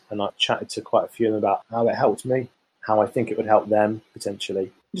this. And I've chatted to quite a few of them about how it helped me, how I think it would help them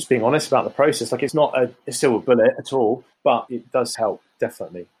potentially. Just being honest about the process. Like, it's not a silver bullet at all, but it does help,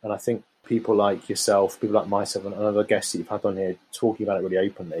 definitely. And I think people like yourself, people like myself and other guests that you've had on here talking about it really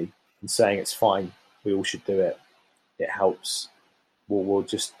openly and saying it's fine, we all should do it. It helps. We'll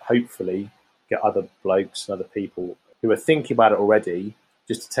just hopefully get other blokes and other people who are thinking about it already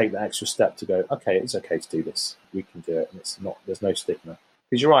just to take that extra step to go, okay, it's okay to do this. We can do it. And there's no stigma.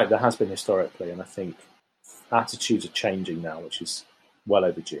 Because you're right, there has been historically, and I think attitudes are changing now, which is well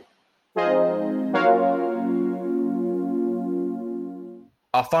overdue.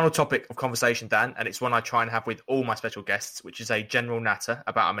 Our final topic of conversation, Dan, and it's one I try and have with all my special guests, which is a general natter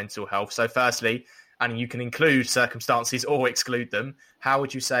about our mental health. So firstly, and you can include circumstances or exclude them, how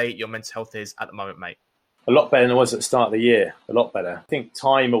would you say your mental health is at the moment, mate? A lot better than it was at the start of the year. A lot better. I think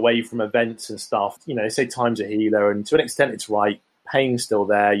time away from events and stuff, they say time's a healer, and to an extent it's right. Pain's still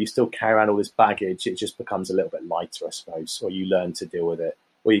there. You still carry around all this baggage. It just becomes a little bit lighter, I suppose, or you learn to deal with it.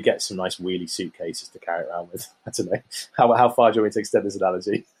 Or you get some nice wheelie suitcases to carry it around with. I don't know. How far do you want me to extend this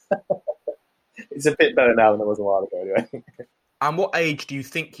analogy? It's a bit better now than it was a while ago, anyway. And what age do you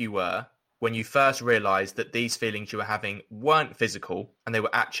think you were when you first realised that these feelings you were having weren't physical and they were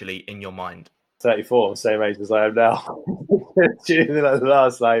actually in your mind? 34, same age as I am now.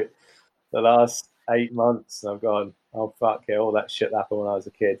 the last 8 months, I've gone, oh, fuck it, all that shit happened when I was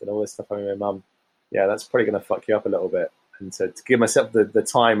a kid and all this stuff happened with my mum. Yeah, that's probably going to fuck you up a little bit. And to give myself the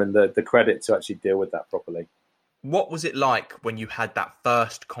time and the credit to actually deal with that properly. What was it like when you had that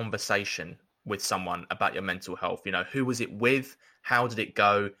first conversation with someone about your mental health? Who was it with? How did it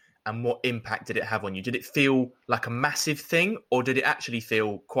go? And what impact did it have on you? Did it feel like a massive thing, or did it actually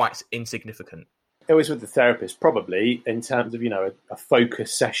feel quite insignificant? It was with the therapist, probably, in terms of, a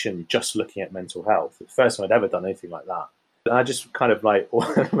focus session just looking at mental health. The first time I'd ever done anything like that. And I just kind of I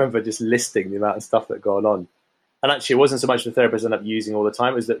remember just listing the amount of stuff that had gone on. And actually, it wasn't so much the therapist I ended up using all the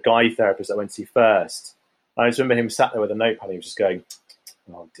time. It was the guy therapist I went to see first. And I just remember him sat there with a notepad and he was just going,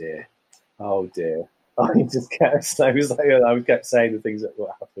 oh dear. He just kept saying, I kept saying the things that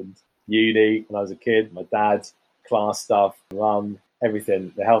happened. Uni, when I was a kid, my dad, class stuff, mum,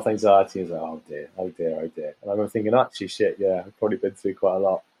 everything, the health anxiety. He was like, oh dear. And I remember thinking, actually, shit, yeah, I've probably been through quite a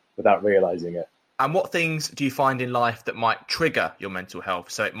lot without realising it. And what things do you find in life that might trigger your mental health?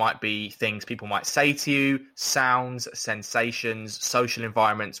 So it might be things people might say to you, sounds, sensations, social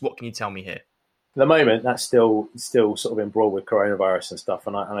environments. What can you tell me here? At the moment, that's still sort of embroiled with coronavirus and stuff,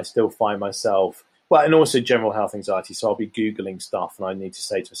 and I still find myself, and also general health anxiety. So I'll be Googling stuff, and I need to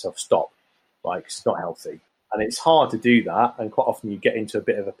say to myself, stop, right? 'Cause it's not healthy. And it's hard to do that, and quite often you get into a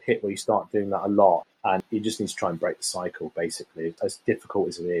bit of a pit where you start doing that a lot, and you just need to try and break the cycle, basically, as difficult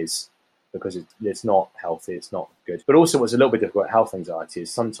as it is. Because it's not healthy, it's not good. But also what's a little bit difficult with health anxiety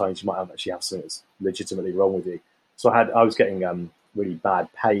is sometimes you might actually have something that's legitimately wrong with you. So I was getting really bad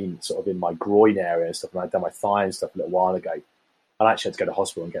pain sort of in my groin area and stuff, and I'd done my thigh and stuff a little while ago. And I actually had to go to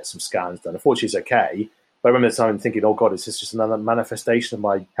hospital and get some scans done. Unfortunately, it's okay. But I remember the time thinking, oh God, is this just another manifestation of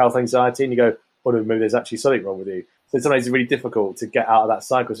my health anxiety? And you go, oh no, maybe there's actually something wrong with you. So sometimes it's really difficult to get out of that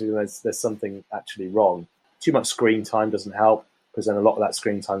cycle. So there's something actually wrong. Too much screen time doesn't help, because then a lot of that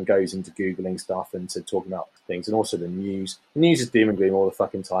screen time goes into Googling stuff and to talking about things, and also the news. The news is doom and gloom all the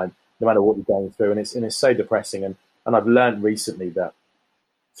fucking time, no matter what you're going through, and it's so depressing. And I've learned recently that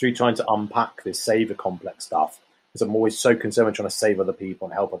through trying to unpack this savior complex stuff, because I'm always so concerned with trying to save other people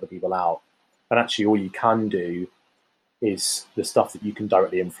and help other people out, and actually all you can do is the stuff that you can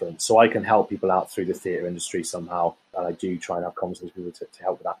directly influence. So I can help people out through the theatre industry somehow, and I do try and have conversations with people to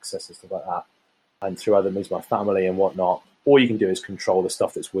help with access and stuff like that, and through other means, my family and whatnot. All you can do is control the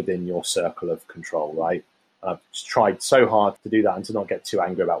stuff that's within your circle of control, right? And I've just tried so hard to do that and to not get too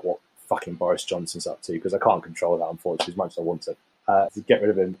angry about what fucking Boris Johnson's up to, because I can't control that, unfortunately, as much as I want to. To get rid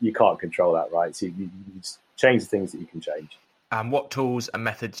of him, you can't control that, right? So you just change the things that you can change. And what tools and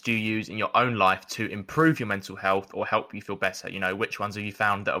methods do you use in your own life to improve your mental health or help you feel better? Which ones have you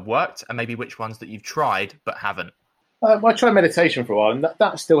found that have worked, and maybe which ones that you've tried but haven't? I tried meditation for a while, and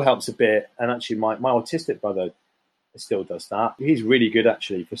that still helps a bit. And actually, my autistic brother still does that. He's really good,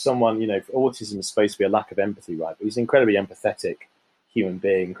 actually, for someone, for autism is supposed to be a lack of empathy, right? But he's an incredibly empathetic human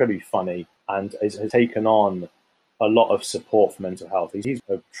being, incredibly funny, and has taken on a lot of support for mental health. He's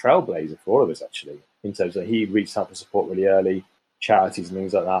a trailblazer for all of us, actually, in terms of he reached out for support really early, charities and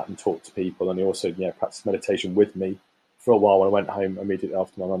things like that, and talked to people. And he also practiced meditation with me for a while when I went home immediately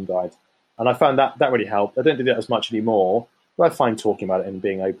after my mum died. And I found that really helped. I don't do that as much anymore, but I find talking about it and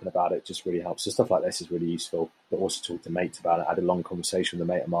being open about it just really helps. So stuff like this is really useful. But also talk to mates about it. I had a long conversation with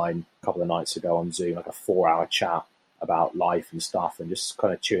a mate of mine a couple of nights ago on Zoom, like a 4-hour chat about life and stuff, and just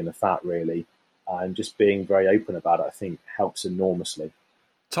kind of chewing the fat, really. And just being very open about it, I think, helps enormously.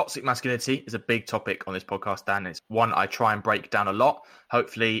 Toxic masculinity is a big topic on this podcast, Dan. It's one I try and break down a lot.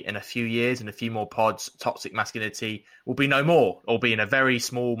 Hopefully in a few years and a few more pods, toxic masculinity will be no more, or be in a very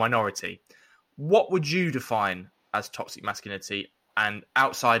small minority. What would you define as toxic masculinity? And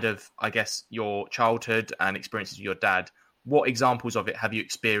outside of, I guess, your childhood and experiences with your dad, what examples of it have you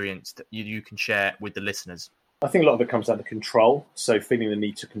experienced that you can share with the listeners? I think a lot of it comes down to control. So feeling the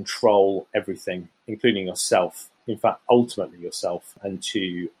need to control everything, including yourself. In fact, ultimately yourself, and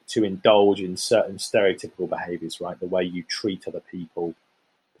to indulge in certain stereotypical behaviours, right? The way you treat other people,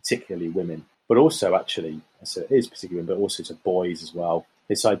 particularly women, but also actually, so it is particularly women, but also to boys as well.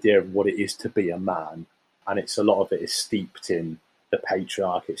 This idea of what it is to be a man, and it's a lot of it is steeped in the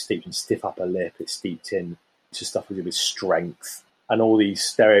patriarch, it's steeped in stiff upper lip, it's steeped in just stuff to do with strength and all these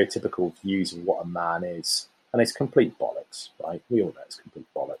stereotypical views of what a man is. And it's complete bollocks, right? We all know it's complete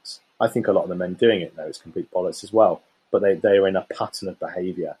bollocks. I think a lot of the men doing it know it's complete bollocks as well. But they are in a pattern of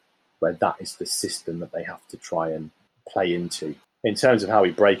behaviour where that is the system that they have to try and play into. In terms of how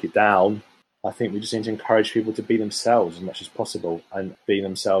we break it down, I think we just need to encourage people to be themselves as much as possible, and be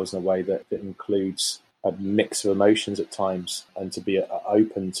themselves in a way that includes a mix of emotions at times, and to be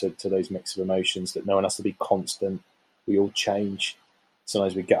open to those mix of emotions, that no one has to be constant. We all change.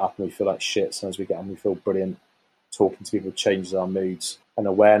 Sometimes we get up and we feel like shit. Sometimes we get up and we feel brilliant. Talking to people changes our moods. An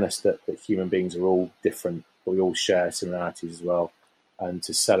awareness that human beings are all different, but we all share similarities as well. And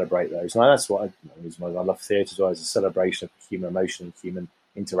to celebrate those. And that's what I love theatre as well, as a celebration of human emotion and human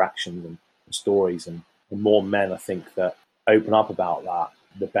interactions and stories. And the more men, I think, that open up about that,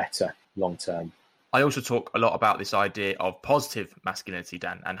 the better long term. I also talk a lot about this idea of positive masculinity,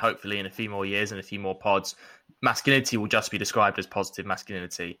 Dan, and hopefully in a few more years and a few more pods, masculinity will just be described as positive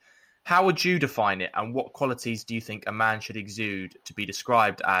masculinity. How would you define it, and what qualities do you think a man should exude to be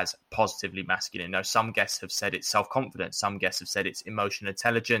described as positively masculine? Now, some guests have said it's self-confidence, some guests have said it's emotional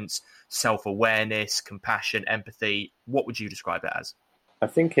intelligence, self-awareness, compassion, empathy. What would you describe it as? I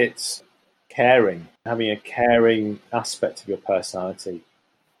think it's caring, having a caring aspect of your personality.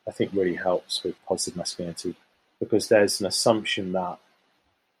 I think really helps with positive masculinity, because there's an assumption that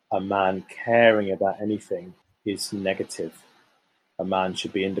a man caring about anything is negative. A man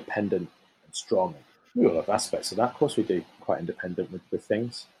should be independent and strong. We all have aspects of that. Of course we do, quite independent with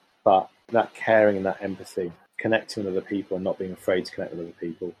things. But that caring and that empathy, connecting with other people and not being afraid to connect with other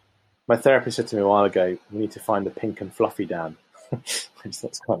people. My therapist said to me a while ago, we need to find the pink and fluffy Dan.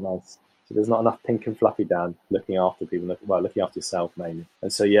 That's quite nice. So there's not enough pink and fluffy Dan looking after people, looking after yourself mainly.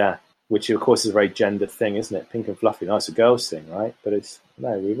 And so, yeah, which of course is a very gendered thing, isn't it? Pink and fluffy, no, it's a girl's thing, right? But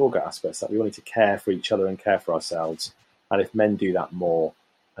we've all got aspects that we all need to care for each other and care for ourselves. And if men do that more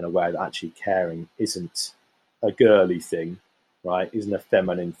and aware that actually caring isn't a girly thing, right, isn't a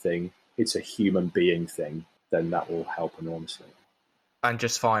feminine thing, it's a human being thing, then that will help enormously. And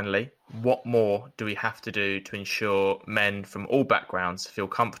just finally, what more do we have to do to ensure men from all backgrounds feel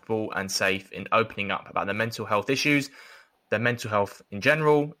comfortable and safe in opening up about their mental health issues, their mental health in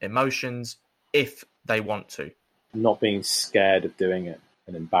general, emotions, if they want to? Not being scared of doing it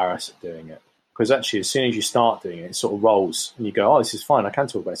and embarrassed at doing it. Because actually, as soon as you start doing it, it sort of rolls and you go, oh, this is fine. I can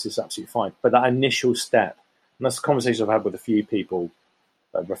talk about this. This is absolutely fine. But that initial step, and that's a conversation I've had with a few people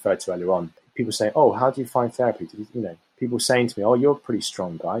that I referred to earlier on. People saying, oh, how do you find therapy? People saying to me, oh, you're a pretty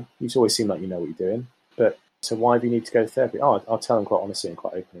strong guy. You always seem like you know what you're doing. But so why do you need to go to therapy? Oh, I'll tell them quite honestly and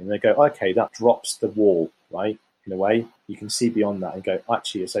quite openly. And they go, okay, that drops the wall, right? In a way, you can see beyond that and go,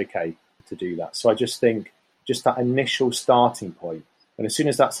 actually, it's okay to do that. So I just think just that initial starting point. And as soon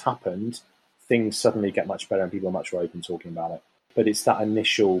as that's happened, things suddenly get much better and people are much more open talking about it. But it's that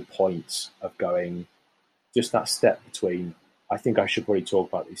initial point of going, just that step between, I think I should probably talk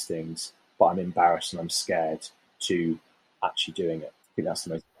about these things, but I'm embarrassed and I'm scared, to actually doing it. I think that's the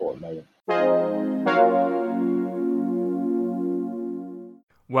most important moment.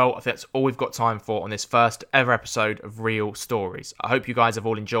 Well, I think that's all we've got time for on this first ever episode of Real Stories. I hope you guys have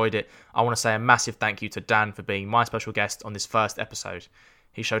all enjoyed it. I want to say a massive thank you to Dan for being my special guest on this first episode.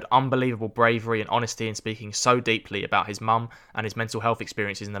 He showed unbelievable bravery and honesty in speaking so deeply about his mum and his mental health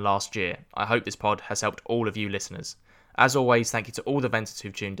experiences in the last year. I hope this pod has helped all of you listeners. As always, thank you to all the venters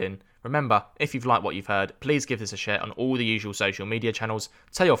who've tuned in. Remember, if you've liked what you've heard, please give this a share on all the usual social media channels,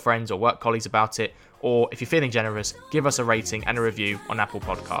 tell your friends or work colleagues about it, or if you're feeling generous, give us a rating and a review on Apple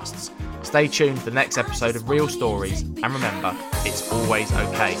Podcasts. Stay tuned for the next episode of Real Stories, and remember, it's always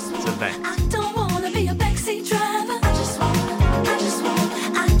okay to vent.